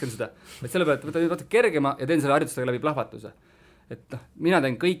topispalli ja viskan seda, vaid selle peale, et võtan natuke kergema ja teen selle harjutustega läbi plahvatuse. Et mina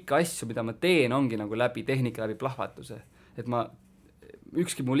teen kõiki asju, mida ma teen, ongi nagu läbi tehnika, läbi plahvatuse. Et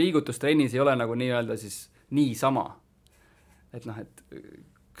ükski mu liigutustrennis ei ole nagu nii-öelda siis niisama. Et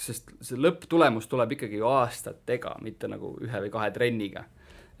sest see lõpptulemus tuleb ikkagi ju aastatega, mitte nagu 1 või 2 trenniga.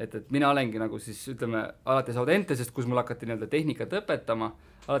 Et mina olengi nagu siis, ütleme, alates Audentesest, kus mul hakati nii-öelda tehnikat õpetama,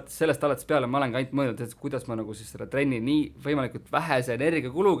 alates peale ma olen ka ainult mõelnud, et kuidas ma nagu siis selle trenni nii võimalikult vähese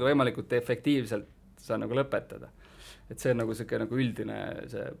energiakuluga võimalikult efektiivselt saan nagu lõpetada. Et see on nagu selline nagu üldine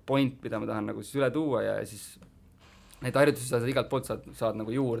see point, mida ma tahan nagu siis üle tuua ja siis neid harjutusi saad igalt poolt saad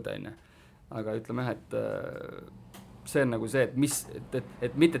nagu juurde, onju. Aga ütleme jah, et see on nagu see, et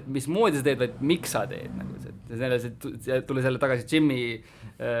mitte, et mismoodi sa teed, vaid miks sa teed nagu see. Tule selle tagasi Jimmy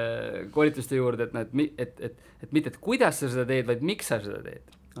koolituste juurde, et mitte, et kuidas sa seda teed, vaid miks sa seda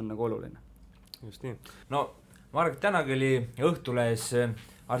teed, on nagu oluline. Just nii. No Marek, tänagi oli Õhtulehes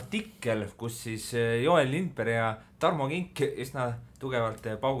artikkel, kus siis Joel Lindberg ja Tarmo Kink üsna tugevalt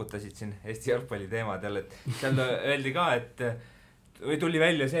paugutasid siin Eesti jalgpalli teemadel, et seal öeldi ka, et või tuli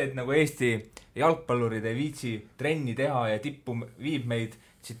välja see, et nagu Eesti jalgpallurid ei viitsi trenni teha ja tippu viib meid,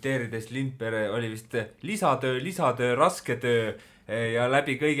 tsiteerides Lindberg, oli vist lisatöö, raske töö ja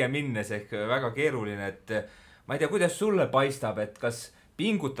läbi kõige minnes ehk väga keeruline, et ma ei tea, kuidas sulle paistab, et kas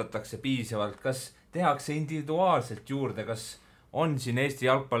pingutatakse piisavalt, kas tehakse individuaalselt juurde, kas on siin Eesti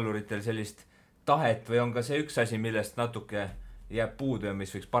jalgpalluritel sellist tahet või on ka see üks asi, millest natuke jääb puudu ja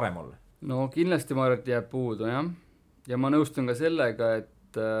mis võiks parem olla? No kindlasti ma arvan, et jääb puudu, jah. Ja ma nõustun ka sellega,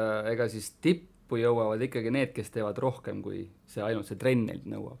 et ega siis tippu jõuavad ikkagi need, kes teevad rohkem, kui see ainult see trenn neilt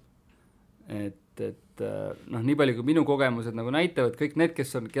nõuab. Et nii palju kui minu kogemused nagu näitavad, kõik need,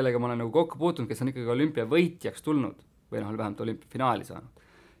 kellega ma olen nagu kokku puutunud, kes on ikkagi olümpiavõitjaks tulnud või vähemalt olümpiafinaali saanud,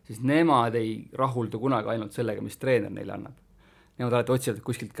 siis nemad ei rahuldu kunagi ainult sellega, mis treener neile annab. Nemad alati otsivad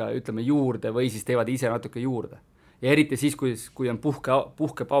kuskilt ka, ütleme, juurde või siis teevad ise natuke juurde. Ja eriti siis, kui on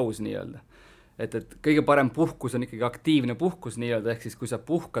puhkepaus nii-öelda. Et kõige parem puhkus on ikkagi aktiivne puhkus nii-öelda, ehk siis kui sa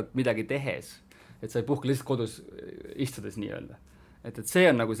puhkad midagi tehes, et sa ei puhka lihtsalt kodus istudes nii-öelda. Et see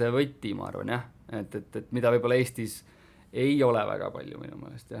on nagu see võti, ma arvan, jah. Et mida võib-olla Eestis ei ole väga palju minu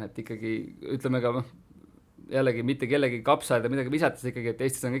meelest, jah. Et ikkagi, ütleme ka, jällegi mitte kellegi kapsaid ja midagi visates ikkagi, et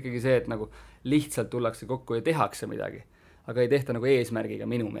Eestis on ikkagi see, et nagu lihtsalt tullakse kokku ja tehakse midagi, aga ei tehta nagu eesmärgiga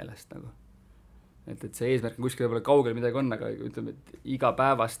minu meelest nagu. Et see eesmärk on kuskil võib-olla kaugel midagi on, aga ütleme, et iga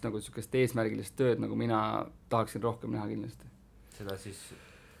päevast nagu sükest eesmärgilist tööd nagu mina tahaksin rohkem näha kindlasti. Seda siis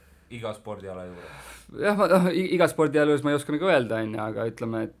iga spordiala juurde? Jah, iga spordiala juures ma ei oska nagu öelda, aga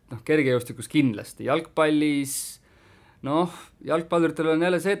ütleme, et kergejõustikus kindlasti. Jalgpallis, jalgpalluritel on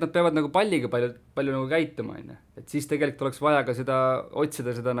jälle see, et nad peavad nagu palliga palju nagu käituma, et siis tegelikult oleks vaja ka seda,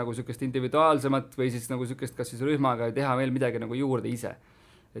 otsida seda nagu sükest individuaalsemat või siis nagu sükest kas siis rühmaga ja teha veel midagi nagu juurde ise.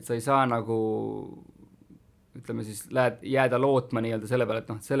 Et sa ei saa nagu, ütleme siis, jääda lootma nii-öelda selle peale,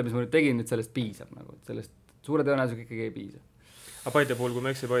 et selle, mis ma nüüd tegin, nüüd sellest piisab nagu, et sellest suure tõenäosusega ikkagi ei piisa. Aga Paide puhul, kui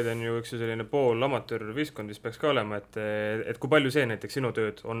me eksi, Paide on ju üks selline pool amatöörviiskond, mis peaks ka olema, et kui palju see näiteks sinu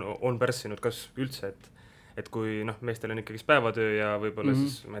tööd on pärssinud, kas üldse, et kui meestel on ikkagi päevatöö ja võib-olla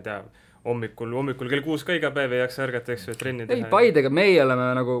siis, ma ei tea, hommikul kell 6 ka iga päev ei jaksa ärgata, eks, trenni teha. Ei, Paidega meie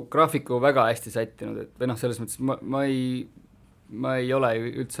oleme nagu graafiku väga hästi sättinud, et või selles mõttes ma ei ole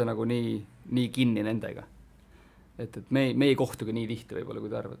üldse nagu nii kinni nendega. Et me ei kohtugi nii tihti võib-olla, kui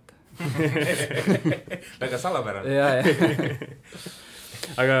te arvate. Väga salapärane.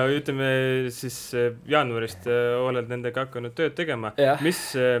 Aga ütleme siis jaanuarist oled nendega hakanud tööd tegema.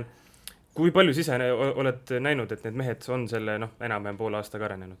 Kui palju siis oled näinud, et need mehed on selle enam-vähem poole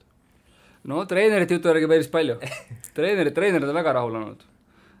aastaga arenenud? No treenerite jutu järgi päris palju. Treenerid on väga rahul olnud.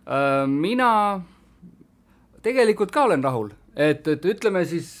 Mina tegelikult ka olen rahul. Et ütleme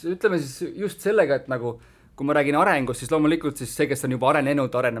siis just sellega, et nagu kui ma räägin arengust, siis loomulikult siis see, kes on juba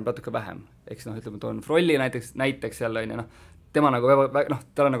areneb natuke vähem. Eks ütleme, toon Frolli näiteks jälle, tema nagu,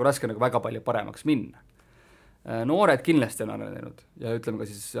 tal on nagu raske nagu väga palju paremaks minna. Noored kindlasti on arenenud ja ütleme ka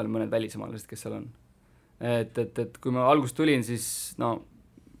siis seal mõned välismaalased, kes seal on. Et kui ma algust tulin, siis no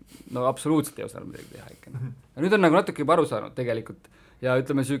absoluutselt ei osanud midagi teha ikka. Ja nüüd on nagu natuke juba aru saanud tegelikult. Ja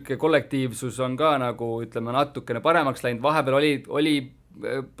ütleme, süke kollektiivsus on ka nagu, ütleme, natukene paremaks läinud. Vahepeal oli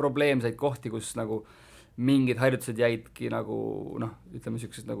probleemseid kohti, kus nagu mingid harjutused jäidki nagu, ütleme,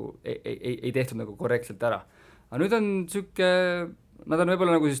 sükesed nagu ei tehtud nagu korrektselt ära. Aga nüüd on süke, nad on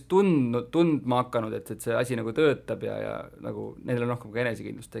võib-olla nagu siis tundma hakanud, et see asi nagu töötab ja nagu neil on rohkem ka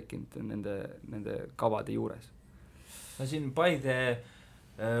enesekindlust tekkinud nende kavade juures. No siin Paide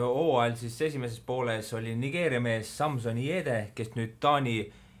hooajal siis esimeses pooles oli Nigeeria mees Samson Iede, kes nüüd Taani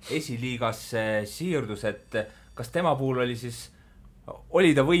esiliigasse siirdus, et kas tema puhul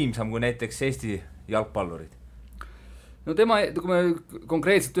oli ta võimsam kui näiteks Eesti jalgpallurid? No tema, kui me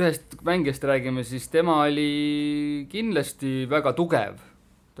konkreetselt ühest mängijast räägime, siis tema oli kindlasti väga tugev.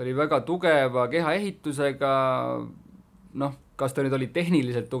 Ta oli väga tugeva kehaehitusega, kas ta nüüd oli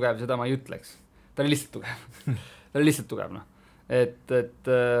tehniliselt tugev, seda ma ei ütleks. Ta oli lihtsalt tugev. Et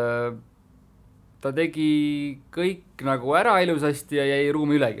ta tegi kõik nagu ära ilusasti ja jäi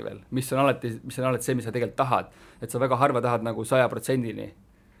ruumi ülegi veel, mis on alati see, mis sa tegelikult tahad. Et sa väga harva tahad nagu 100%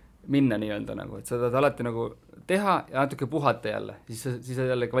 minna nii-öelda nagu, et sa tahad alati nagu teha ja natuke puhata jälle, siis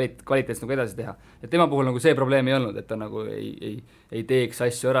jälle kvaliteetselt nagu edasi teha. Et tema puhul nagu see probleem ei olnud, et ta nagu ei teeks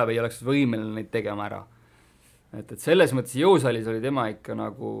asju ära või ei oleks võimeline neid tegema ära. Et selles mõttes jõusaalis oli tema ikka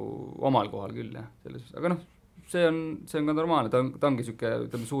nagu omal kohal küll, jah. Aga noh, see on ka normaalne, ta ongi siuke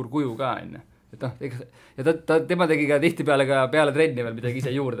suur kuju ka, enne. Et noh, ja tema tegi ka tihtipeale ka peale trenni veel midagi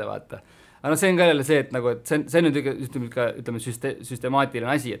ise juurde, vaata. Aga no see on ka jälle see, et nagu, et see on nüüd ütleme süstemaatiline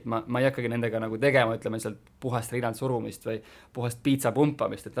asi, et ma ei hakkagi nendega nagu tegema, ütleme sealt puhast rinad surumist või puhast piitsa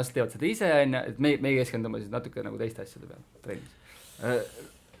pumpamist, et las teevad seda ise, et me keskendume siis natuke nagu teiste asjade peale trennis.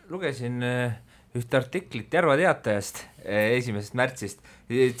 Lugesin ühte artiklit Järva Teatajast 1. märtsist.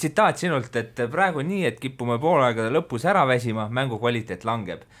 Tsitaat sinult, et praegu nii, et kipume poolaegade lõpus ära väsima, mängu kvaliteet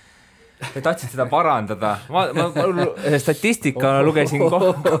langeb. Tahtsid seda parandada. Ma statistika lugesin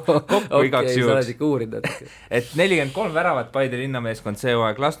kokku igaks juhuks. Et 43 väravat Paide linnameeskond see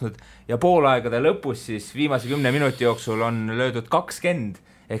aeg lasnud ja poolaegade lõpus siis viimase 10 minuti jooksul on löödud 20,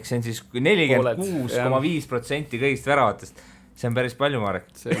 ehk see on siis 46,5% kõigist väravatest. See on päris palju,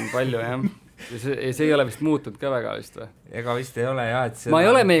 Marek. See on palju, jah. See ei ole vist muutunud ka väga vist või? Ega vist ei ole, jah. Ma ei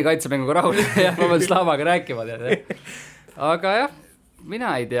ole meie kaitsemänguga rahul, jah, ma pean Slavaga rääkima. Aga jah,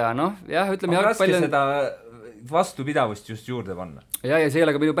 mina ei tea, noh, jah, ütleme jalgpall on seda vastupidavust just juurde panna. Ja see ei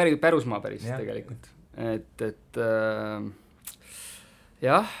ole ka minu pärusmaa päris tegelikult. Et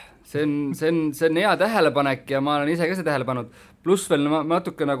jah, see on hea tähelepanek ja ma olen ise ka see tähele pannud. Pluss veel ma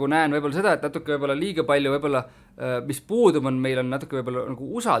natuke nagu näen võib-olla seda, et natuke võib-olla liiga palju võib-olla, mis puudub on, meil on natuke võib-olla nagu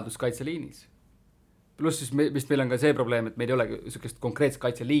usaldus kaitseliinis. Pluss siis vist meil on ka see probleem, et meil ei ole sellist konkreetset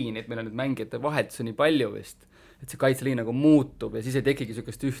kaitseliini, et meil on nüüd mängijate vahetusi nii palju vist, et see kaitseliin nagu muutub ja siis ei tekigi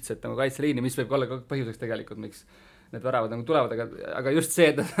sellist ühtset nagu kaitseliini, mis võib olla ka põhjuseks tegelikult, miks need väravad nagu tulevad, aga just see,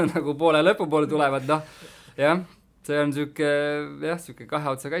 et nagu poole lõpu poole tulevad, noh, jah, see on siuke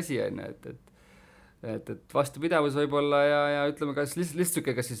kahe otsa käsi, et vastupidavus võib-olla ja ütleme, kas lihtsalt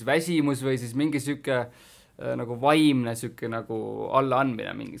kas siis väsimus või siis mingi siuke nagu vaimne siuke nagu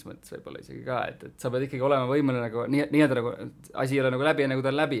allaandmine mingis mõttes võib-olla isegi ka, et sa pead ikkagi olema võimeline nagu, nii nagu asi ei ole nagu läbi, enne kui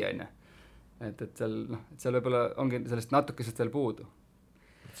ta on läbi, on. Et seal võib-olla ongi sellest natukesest veel puudu.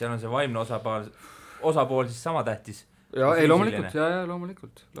 Seal on see vaimne osapool siis sama tähtis. Ja, ei,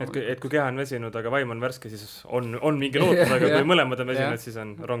 loomulikult. Et kui keha on väsinud, aga vaim on värske, siis on mingi lootus, aga kui mõlemad on väsinud, siis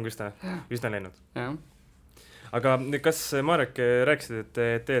on rong üsna läinud. Aga kas, Marek, rääkisid, et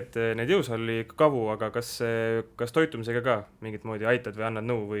teed neid jõusaali kavu, aga kas toitumisega ka mingit moodi aitad või annad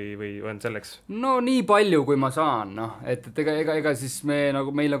nõu või on selleks? No nii palju, kui ma saan, noh, et ega siis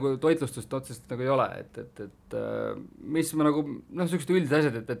meil nagu toitlustust otsest nagu ei ole, et mis ma nagu, noh, sellised üldised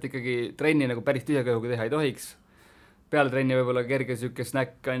asjad, et ikkagi trenni nagu päris tühja kõhuga teha ei tohiks. Peale trenni võib-olla kerge siuke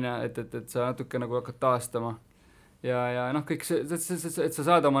snäkk, et sa natuke nagu hakkad taastama ja noh, kõik see, et sa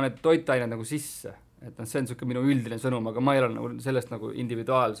saad oma need toitained nagu sisse. Et see on siuke minu üldine sõnum, aga ma ei ole nagu sellest nagu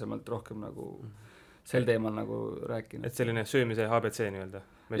individuaalsemalt rohkem nagu sel teemal nagu rääkinud. Et selline söömise ABC nii-öelda?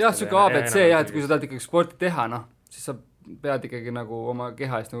 Jah, siuke ABC, jah, et kui sa tahad ikkagi sporti teha, noh, siis sa pead ikkagi nagu oma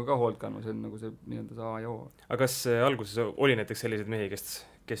keha eest nagu ka hoolt kandma, see on nagu see nii-öelda see A ja O. Aga kas alguses oli näiteks sellised mehi, kes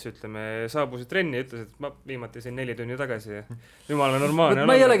ütleme, saabusid trenni ja ütles, et ma viimati siin 4 tunni tagasi ja jumala normaalne.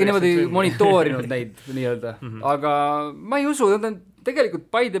 Ma ei olegi niimoodi monitoorinud neid nii-öelda, aga ma ei usu, nad on tegelikult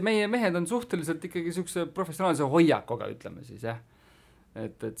Paide meie mehed on suhteliselt ikkagi siukse professionaalse hoiakoga, ütleme siis, jah.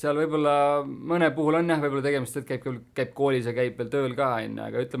 Et seal võib-olla mõne puhul on jah, võib-olla tegemist, et käib koolis ja käib veel tööl ka,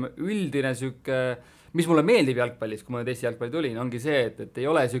 aga ütleme üldine siuke, mis mulle meeldib jalgpallis, kui ma teiste jalgpalli tulin, ongi see, et ei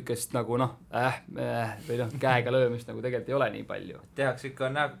ole siukest nagu või käega löömist nagu tegelikult ei ole nii palju. Tehakse ikka,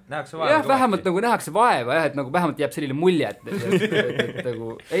 nähakse vaeva. Jah, vähemalt nagu nähakse vaeva, jah, et nagu vähemalt jääb selline mulje, et nagu,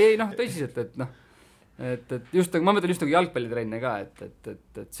 ei, tõsiselt, et noh, et just nagu, ma mõtlen just nagu jalgpallitrenne ka,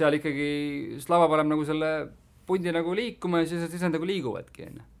 et seal ikkagi Slava paneb nagu selle pundi nagu liikuma ja siis nad nagu liiguvadki,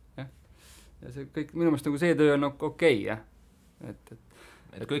 jah. Ja see kõik, minu meelest nagu see töö on okei, jah.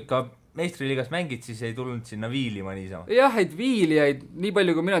 Et kui ikka meistriliigas mängid, siis ei tulnud sinna viilima niisama. Jah, et viilijaid, nii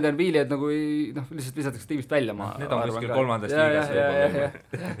palju kui mina tean viilijaid nagu lihtsalt visatakse tiivist välja. Need on kuskil 3. liigas.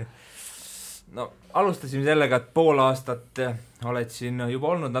 No, alustasime sellega, et pool aastat oled siin juba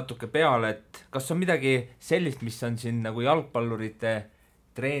olnud natuke peale, et kas on midagi sellist, mis on siin nagu jalgpallurite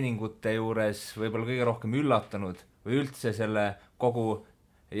treeningute juures võib-olla kõige rohkem üllatanud või üldse selle kogu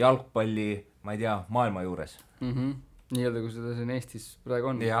jalgpalli, ma ei tea, maailma juures? Nii-öelda, kui seda siin Eestis praegu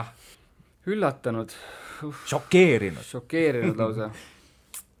on. Jah. Üllatunud. Šokeerinud lausa.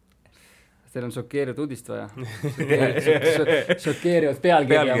 Teil on šokeerivad uudist vaja. Šokeerivad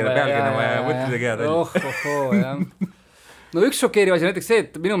pealkirja vaja võttidega head. jah. No üks šokeeriv asi on näiteks see,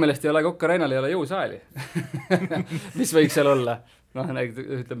 et minu meelest ei ole Kokka Rainal ei ole jõusaali. Mis võiks seal olla? noh,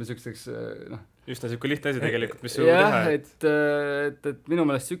 ütleme selliseks noh, üsna siuke lihtne asi tegelikult, mis teha. et minu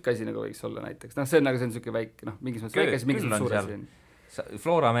meelest siuke asi nagu võiks olla näiteks, noh, see on siuke väike, noh, mingis mõttes väike asi, mingis mõttes suur asi.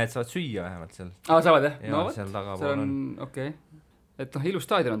 Flooramehed saavad süüa vähemalt seal. Saavad jah? No seal tagapool on. Okei. Et noh, ilus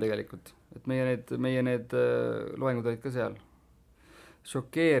staadion on tegelikult, et meie need loengud olid ka seal.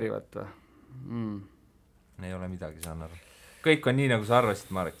 Šokeerivad või? Ei ole midagi, saan aru. Kõik on nii, nagu sa arvasid,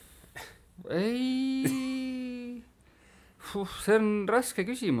 Marek. Ei, see on raske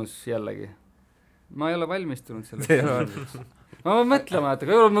küsimus jällegi. Ma ei ole valmistunud sellest. Ma mõtlema, et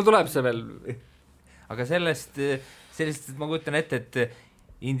mul tuleb see veel. Aga sellist, ma kujutan ette, et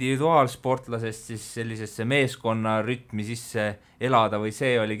individuaalsportlasest siis sellisesse meeskonna rütmi sisse elada või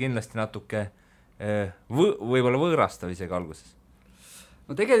see oli kindlasti natuke võib-olla võõrastav isegi alguses.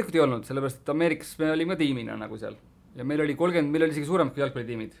 No tegelikult ei olnud, sellepärast, et Ameerikas me olime tiimina nagu seal ja meil oli isegi suuremad kui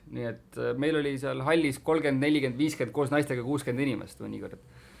jalgpallitiimid, nii et meil oli seal hallis 30, 40, 50 koos naistega 60 inimest mõnikord.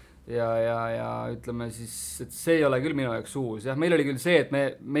 Ja ütleme siis, et see ei ole küll minu jaoks uus. Jah, meil oli küll see, et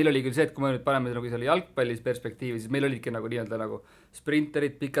kui me nüüd paneme nagu selle jalgpallis perspektiivi, siis meil olidki nagu nii-öelda nagu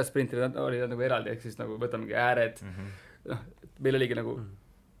sprinterid, pikad sprinterid olid nagu eraldi, ehk siis nagu võtamegi ääred. Noh, meil oligi nagu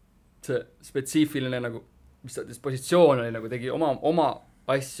see spetsiifiline nagu, mis positsioon oli nagu tegi oma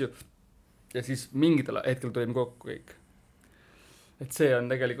asju ja siis mingitel hetkel tulime kokku kõik. Et see on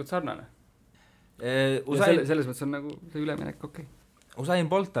tegelikult sarnane. Selles mõttes on nagu see üleminek okei. Usain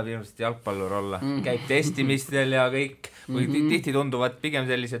Bolt on ilmselt jalgpallur olla, käib testimistel ja kõik, või tihti tunduvad pigem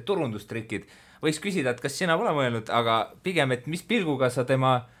sellised turundustrikid. Võiks küsida, et kas sina pole mõelnud, aga pigem, et mis pilguga sa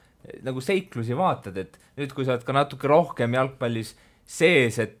tema nagu seiklusi vaatad, et nüüd kui sa oled ka natuke rohkem jalgpallis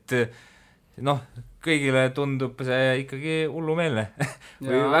sees, et noh, kõigile tundub see ikkagi hullumeelne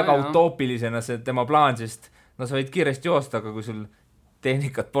või väga utoopilisena see tema plaan, sest no sa võid kiiresti joosta, aga kui sul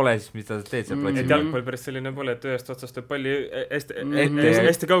tehnikat pole, siis mida sa teed seal platsil? Et jalgpall päris selline pole, et ühest otsast võib palli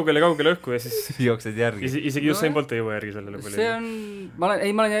hästi kaugele õhku ja siis jooksed järgi. Isegi Usain Bolt ei jõua järgi sellele palli. See on, ma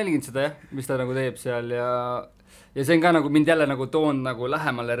olen jälginud seda jah, mis ta nagu teeb seal ja see on ka nagu mind jälle nagu toon nagu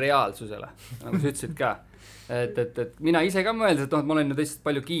lähemale reaalsusele, nagu sa ütlesid ka. Et mina ise ka mõeldes, et ma olen ju teist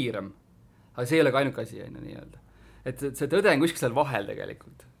palju kiirem, aga see ei ole ka ainuke asi, nii-öelda. Et see tõde on kuskil seal vahel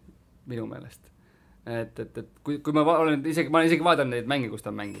tegelikult, minu meelest. Et kui ma olen isegi vaadanud neid mänge, kus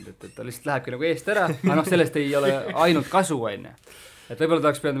ta on mänginud, et ta lihtsalt lähebki nagu eest ära, aga noh, sellest ei ole ainult kasu, enne. Et võib-olla ta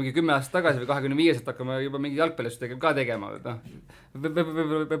oleks pidanud mingi 10 aastat tagasi või 25 hakkama juba mingi jalgpallisust ka tegema, noh.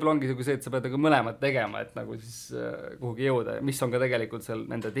 Võib-olla ongi see, et sa pead nagu mõlemad tegema, et nagu siis kuhugi jõuda, mis on ka tegelikult seal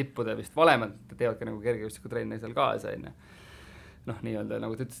nende tippude vist valemad, teevad ka nagu kergejõustiku trenni seal kaasa, enne. Noh, nii-öelda,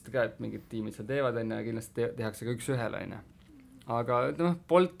 nagu te ütlesite ka, et mingid tiimid seal teevad, enne, ja kindlasti tehakse ka üks ühele, enne. Aga noh,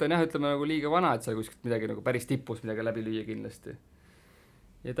 Bolt on jah, ütleme nagu liiga vana, et sa kuskilt midagi nagu päris tipus midagi läbi lüüa kindlasti.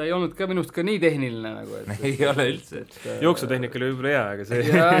 Ja ta ei olnud ka minust ka nii tehniline nagu, et ei ole üldse. Jooksutehnika oli võib-olla hea, aga see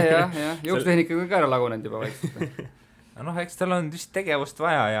jah, jooksutehnika on ka ära lagunenud juba vaikselt. Noh, eks tal on vist tegevust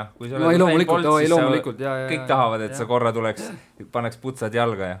vaja ja kui sa oled loomulikult, kõik tahavad, et sa korra tuleks, paneks putsad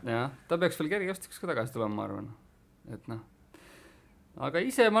jalga ja ta peaks veel kergejõustikus ka tagasi tulema, ma arvan. Et noh. Aga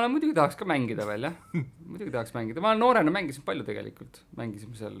ise ma muidugi tahaks ka mängida veel, jah. Muidugi tahaks mängida. Ma noorena mängisin palju tegelikult.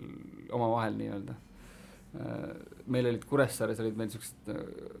 Mängisime seal oma vahel nii-öelda. Meil olid Kuressaares, olid meil sellised,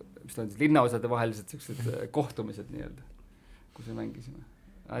 mis ta on, linnaosade vahelised sellised kohtumised nii-öelda, kus me mängisime.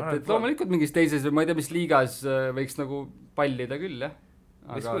 Et loomulikult mingis teises, ma ei tea, mis liigas võiks nagu pallida küll, jah.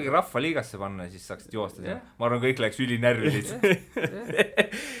 Võiks kuigi rahvaliigasse panna ja siis saaksid joosta seal. Ma arvan, kõik läheks ülinärvilid.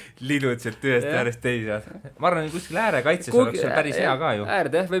 Lidud sealt ühest äärest teise. Ma arvan, kuskil äärekaitses oleks seal päris hea ka ju.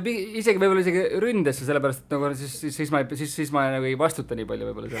 Äärde, või võib-olla isegi ründesse, sellepärast, et nagu siis ma nagu ei vastuta nii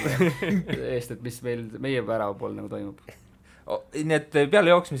palju võib-olla selle eest, et mis meie värava pool nagu toimub. Nii et peale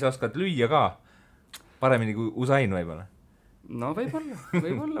jooksmise oskad lüüa ka paremini kui Usain võib-olla? No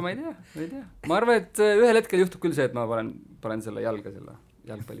võib-olla, ma ei tea. Ma arvan, et ühel hetkel juhtub küll see, et ma panen selle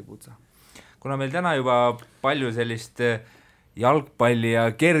jalgpalliputsa. Kuna meil täna juba palju sellist jalgpalli ja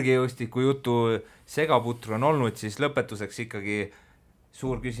kergejõustiku jutu segaputru on olnud, siis lõpetuseks ikkagi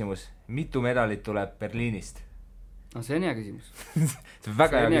suur küsimus. Mitu medalit tuleb Berliinist? No see on hea küsimus. See on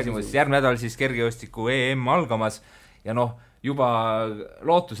väga hea küsimus. Järgmine nädal siis kergejõustiku EM algamas ja noh, juba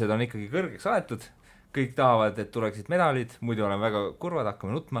lootused on ikkagi kõrgeks aetud. Kõik tahavad, et tuleksid medalid, muidu olen väga kurvad,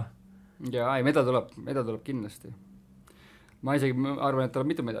 hakkame nutma. Jaa, medal tuleb kindlasti. Ma isegi arvan, et tuleb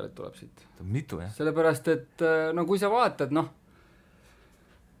mitu medalit tuleb siit. Mitu, jah? Sellepärast, et no kui sa vaatad, noh,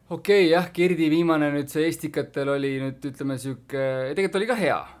 okei, jah, Kirdi viimane nüüd see Estikatel oli nüüd, ütleme, tegelikult oli ka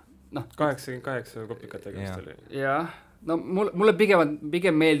hea. No, 88 kopikatega vist oli. Jah, no mulle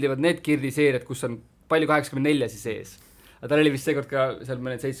pigem meeldivad need Kirdi seeriad, kus on palju 84 sees. Aga tal oli vist seekord ka seal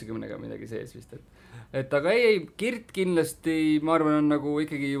mõned 70-ga midagi sees vist, et et aga ei, Kirt kindlasti, ma arvan, on nagu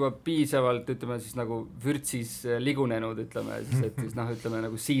ikkagi juba piisavalt, ütleme siis nagu vürtsis ligunenud, ütleme siis, et siis ütleme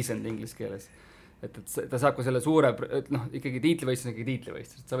nagu seasoned inglise keeles. Et ta saab ka selle suure, ikkagi tiitlivõistlus on ikkagi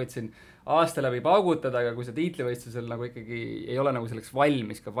tiitlivõistlus, et sa võid siin aasta läbi paugutada, aga kui sa tiitlivõistlusel nagu ikkagi ei ole nagu selleks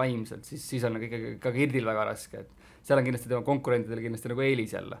valmis ka vaimselt, siis on nagu ikkagi ka Kirdil väga raske, et seal on kindlasti tema konkurentidele kindlasti nagu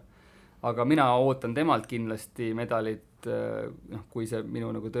eelis jälle. Aga mina ootan temalt kindlasti medalit, kui see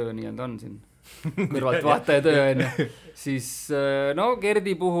minu nagu töö nii on siin, kõrvalt vaataja töö on, siis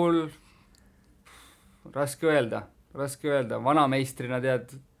Gerdi puhul raske öelda, vanameistrina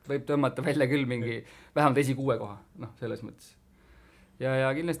tead, võib tõmmata välja küll mingi vähemalt esi 6 koha, selles mõttes.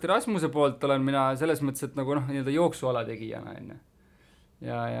 Ja kindlasti Rasmuse poolt olen mina selles mõttes, et nagu nii-öelda jooksuala tegijana enne.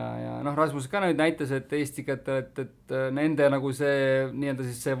 Ja Rasmus ka nüüd näitas, et Eestikätel, et nende nagu see nii-öelda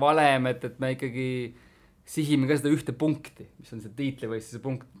siis see valem, et me ikkagi sihime ka seda ühte punkti, mis on see tiitlivõistluse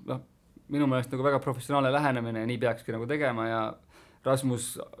punkt, minu meelest nagu väga professionaalne lähenemine ja nii peakski nagu tegema ja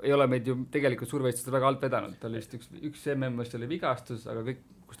Rasmus ei ole meid ju tegelikult suurvõistlustel väga alt vedanud, ta oli vist üks MM-ist oli vigastus, aga kõik,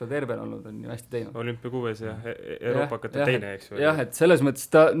 kus ta terve on olnud, on ju hästi teinud. Olümpia 6 ja Euroopa hakata teine, eks ju. Jah, et selles mõttes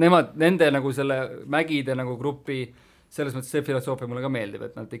nende nagu selle mägide nagu grupi, selles mõttes see filosoofia mulle ka meeldib,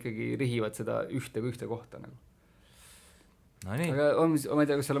 et nad ikkagi rihivad seda ühte kohta nagu. No nii. Aga ma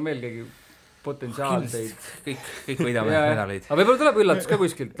ei tea, kas seal on veel keegi potentsiaalseid. Kõik võidame medaleid. Aga võib-olla tuleb üllatus ka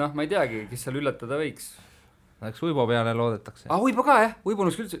kuskilt, ma ei teagi, kes seal üllatada võiks. Eks Uibo peale loodetakse. Uibo ka, jah. Uibo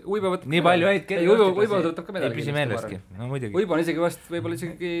võtab nii palju häid Uibo võtab ka medali. Ei püsi meelestki. No muidugi. Uibo on isegi vast võib-olla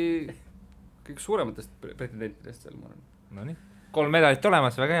isegi kõik suurematest pretendentidest seal, ma arvan. No nii. 3 medalit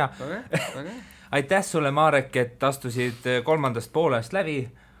olemas, väga hea. Aitäh sulle, Marek, et astusid 3. poolest läbi.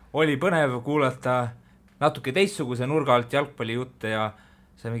 Oli põnev kuulata natuke teistsuguse nurga alt jalgpallijutte ja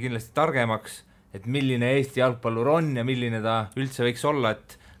saime kindlasti targemaks, et milline Eesti jalgpallur on ja milline ta üldse võiks olla,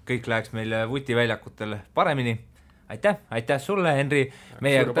 et kõik läheks meile vutiväljakutel paremini. Aitäh sulle, Henri.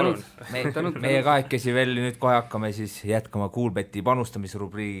 Meie kahekesi veel nüüd kohe hakkame siis jätkama Coolbeti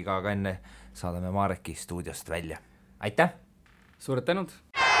panustamisrubriigiga, aga enne saadame Mareki stuudiost välja. Aitäh! Suured tänud!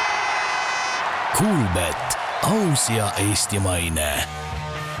 Coolbet, aus ja eestimaine.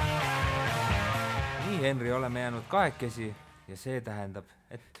 Nii, Henri, oleme jäänud kahekesi ja see tähendab,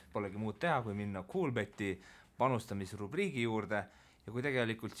 et polegi muud teha, kui minna Coolbeti panustamisrubriigi juurde. Ja kui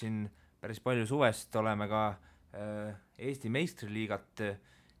tegelikult siin päris palju suvest oleme ka Eesti meistriliigat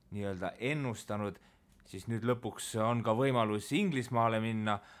nii-öelda ennustanud, siis nüüd lõpuks on ka võimalus Inglismaale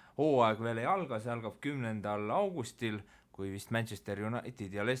minna. Hooaeg veel ei alga, see algab 10. augustil, kui vist Manchester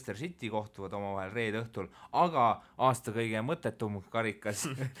United ja Leicester City kohtuvad omavahel reede õhtul, aga aasta kõige mõttetum karikas.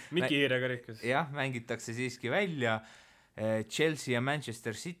 Mikihiire karikas. Jah, mängitakse siiski välja Chelsea ja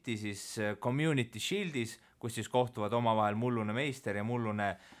Manchester City siis Community Shieldis, kus siis kohtuvad omavahel mullune meister ja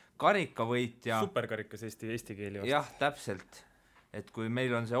mullune karikavõitja. Superkarikas eesti keeli vastu. Jah, täpselt. Et kui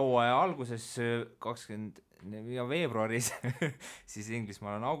meil on see hooaja alguses 20 veebruaris, siis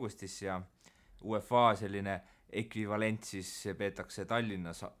Inglismaal on augustis ja UEFA selline ekvivalent siis peetakse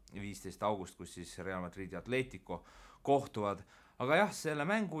Tallinnas 15. august, kus siis Real Madrid ja Atletico kohtuvad. Aga jah, selle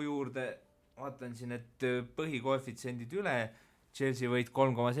mängu juurde vaatan siin, et põhikoefitsendid üle, Chelsea võit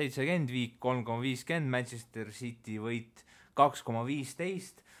 3,70, Viik 3,50, Manchester City võit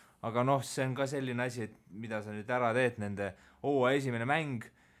 2,15, aga see on ka selline asi, et mida sa nüüd ära teed, nende hooaja esimene mäng,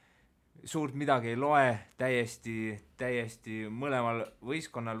 suurt midagi ei loe, täiesti mõlemal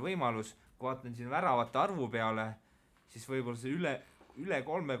võistkonnal võimalus, kui vaatan siin väravate arvu peale, siis võib-olla see üle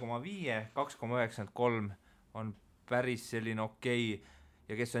 3,5, 2,93 on päris selline okei,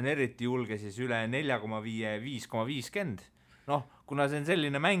 ja kes on eriti julge, siis üle 4,5, 5,50. Kuna see on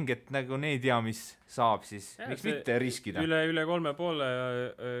selline mäng, et nagu ne ei tea, mis saab, siis miks mitte riskida? Üle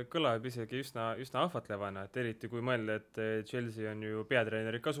 3,5 kõlab isegi üsna ahvatlevana, et eriti kui mõelda, et Chelsea on ju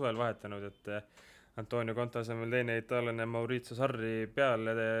peatreenerid ka suvel vahetanud, et Antonio Conte asemel teine itaallane Maurizio Sarri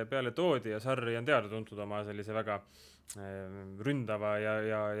peale toodi ja Sarri on teada tuntud oma sellise väga ründava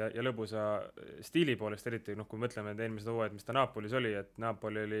ja lõbusa stiili poolest, eriti kui mõtleme eelmised hooajad, mis ta Napolis oli, et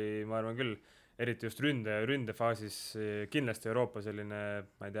Napoli oli, ma arvan küll, eriti just ründefaasis kindlasti Euroopa selline,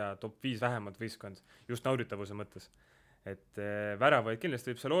 ma ei tea, top 5 vähemalt võistkond, just nauditavuse mõttes. Et väravaid kindlasti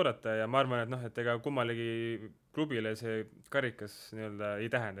võib seal oodata ja ma arvan, et ega kummalegi klubile see karikas nii-öelda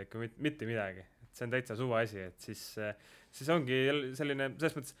ei tähenda ikka mitte midagi. Et see on täitsa suva asi, et siis ongi selline,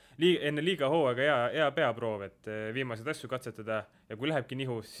 selles mõttes enne liiga hooaega hea peaproov, et viimaseid asju katsetada ja kui lähebki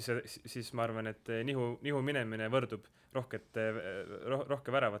nihu, siis ma arvan, et nihu minemine võrdub rohke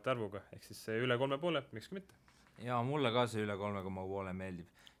väravate arvuga, ehk siis üle 3,5, miks mitte. Ja mulle ka see üle 3,5 meeldib.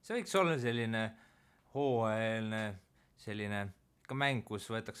 See võiks olla selline hooajalne selline ikka mäng, kus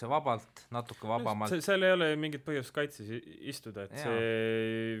võetakse vabalt, natuke vabamalt. Seal ei ole mingit põhjust kaitses istuda, et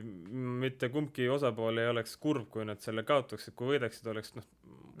see mitte kumbki osapool ei oleks kurb, kui nad selle kaotaks, et kui võidaksid, oleks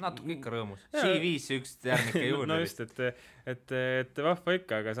natuke ikka rõõmus. G5-1 järgnike juurde. No just, et vahva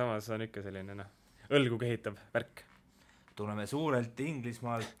ikka, aga samas on ikka selline õlgu kehitav värk. Tuleme suurelt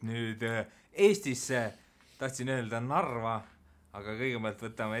Inglismaalt nüüd Eestisse, tahtsin öelda Narva, aga kõigepealt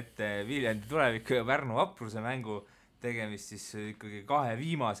võtame ette Viljandi tuleviku ja Pärnu Vapruse mängu, tegemist siis ikkagi 2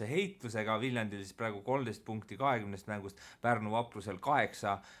 viimase heitlusega, Viljandil siis praegu 13 punkti 20 mängust, Pärnu Vaprusel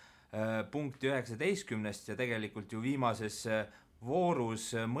 8 punkti 19 ja tegelikult ju viimases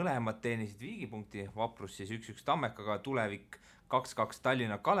voorus mõlemad teenisid viigipunkti, Vaprus siis 1-1 Tammekaga, Tulevik 2-2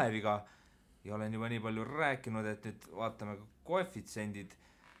 Tallinna Kaleviga ja olen juba nii palju rääkinud, et nüüd vaatame koefitsendid,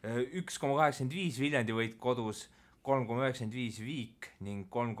 1,85 Viljandi võit kodus, 3,95 Viik ning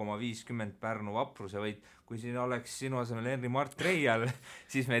 3,50 Pärnu Vapruse võit. Kui siin oleks sinu asemel Henri Mart Reial,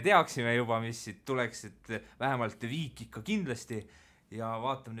 siis me teaksime juba, mis siit tuleks, et vähemalt Viik ikka kindlasti ja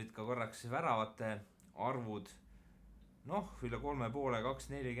vaatame nüüd ka korraks väravate arvud, üle 3,5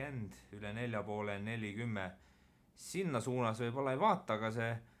 2,40, üle 4,5 4,10. Sinna suunas võib-olla ei vaata, aga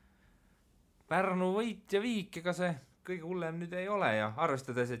see Pärnu võit ja Viik, ega see kõige hullem nüüd ei ole ja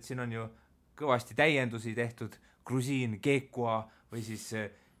arvestades, et siin on ju kõvasti täiendusi tehtud, Grusiin, Kekua või siis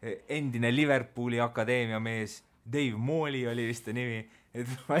endine Liverpooli akadeemia mees Dave Mooli oli vist nimi,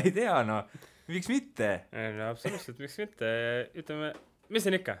 et ma ei tea, miks mitte? No absoluutselt, miks mitte, ütleme, mis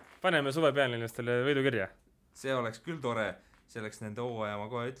siin ikka, paneme suvepealinlastele võidu kirja. See oleks küll tore, see oleks nende hooaja, ma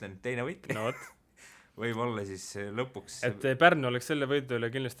kohe ütlen, teine võit. No võt. Võib-olla siis lõpuks. Et Pärnu oleks selle võidu üle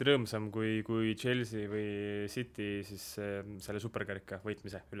kindlasti rõõmsam kui Chelsea või City siis selle superkarika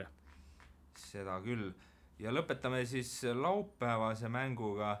võitmise üle. Seda küll. Ja lõpetame siis laupäevase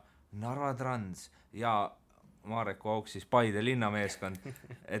mänguga Narva Trans ja Marek Vauk siis Paide linnameeskond.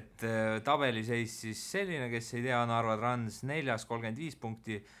 Et tabeliseis siis selline, kes ei tea, Narva Trans 4, 35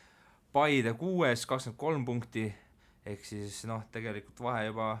 punkti, Paide 6, 23 punkti, ehk siis tegelikult vahe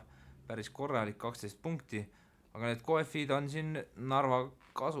juba päris korralik 12 punkti, aga need koefid on siin Narva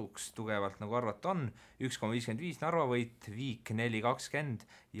kasuks tugevalt, nagu arvata on, 1,55 Narva võit, Viik 4,20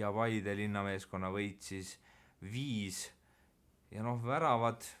 ja Paide linnameeskonna võit siis 5 ja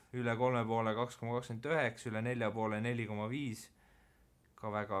väravad üle 3,5 2,29, üle 4,5 4,5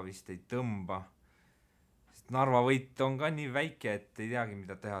 ka väga vist ei tõmba, sest Narva võit on ka nii väike, et ei teagi,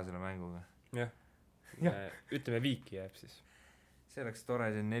 mida teha selle mänguga. Jah. Ütleme Viiki jääb siis. See oleks tore,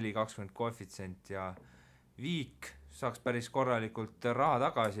 see on 4,20 koefitsient ja Viik saaks päris korralikult raha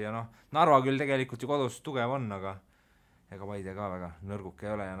tagasi ja Narva küll tegelikult ju kodus tugev on, aga ega Paide ka väga nõrguk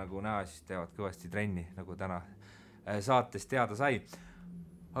ei ole ja nagu näha, siis teevad kõvasti trenni, nagu täna saates teada sai.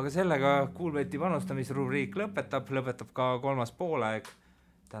 Aga sellega Kuulbeti panustamisrubriik lõpetab ka 3. poolaeg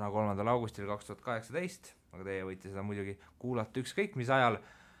täna 3. augustil 2018, aga teie võite seda muidugi kuulata ükskõik mis ajal.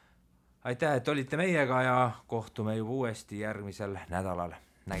 Aitäh, et olite meiega ja kohtume juba uuesti järgmisel nädalal.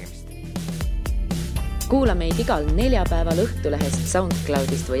 Nägemist! Kuula meid igal neljapäeval Õhtulehest,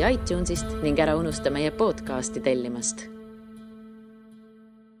 SoundCloudist või iTunesist ning ära unusta meie podcasti tellimast.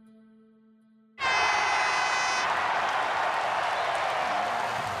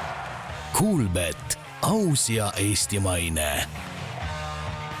 Kuulbet, aus ja eestimaine.